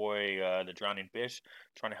our boy, the Drowning Fish,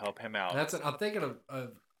 trying to help him out. I'm thinking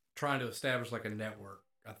of trying to establish like a network.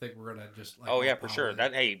 I think we're gonna just. Like, oh yeah, for sure.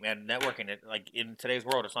 Hey man, networking. Like in today's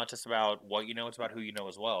world, it's not just about what you know; it's about who you know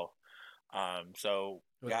as well. So,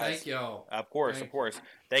 well, guys, thank y'all. Of course.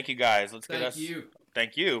 Thank you, guys. Thank you.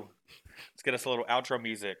 Thank you. Let's get us a little outro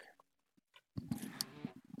music.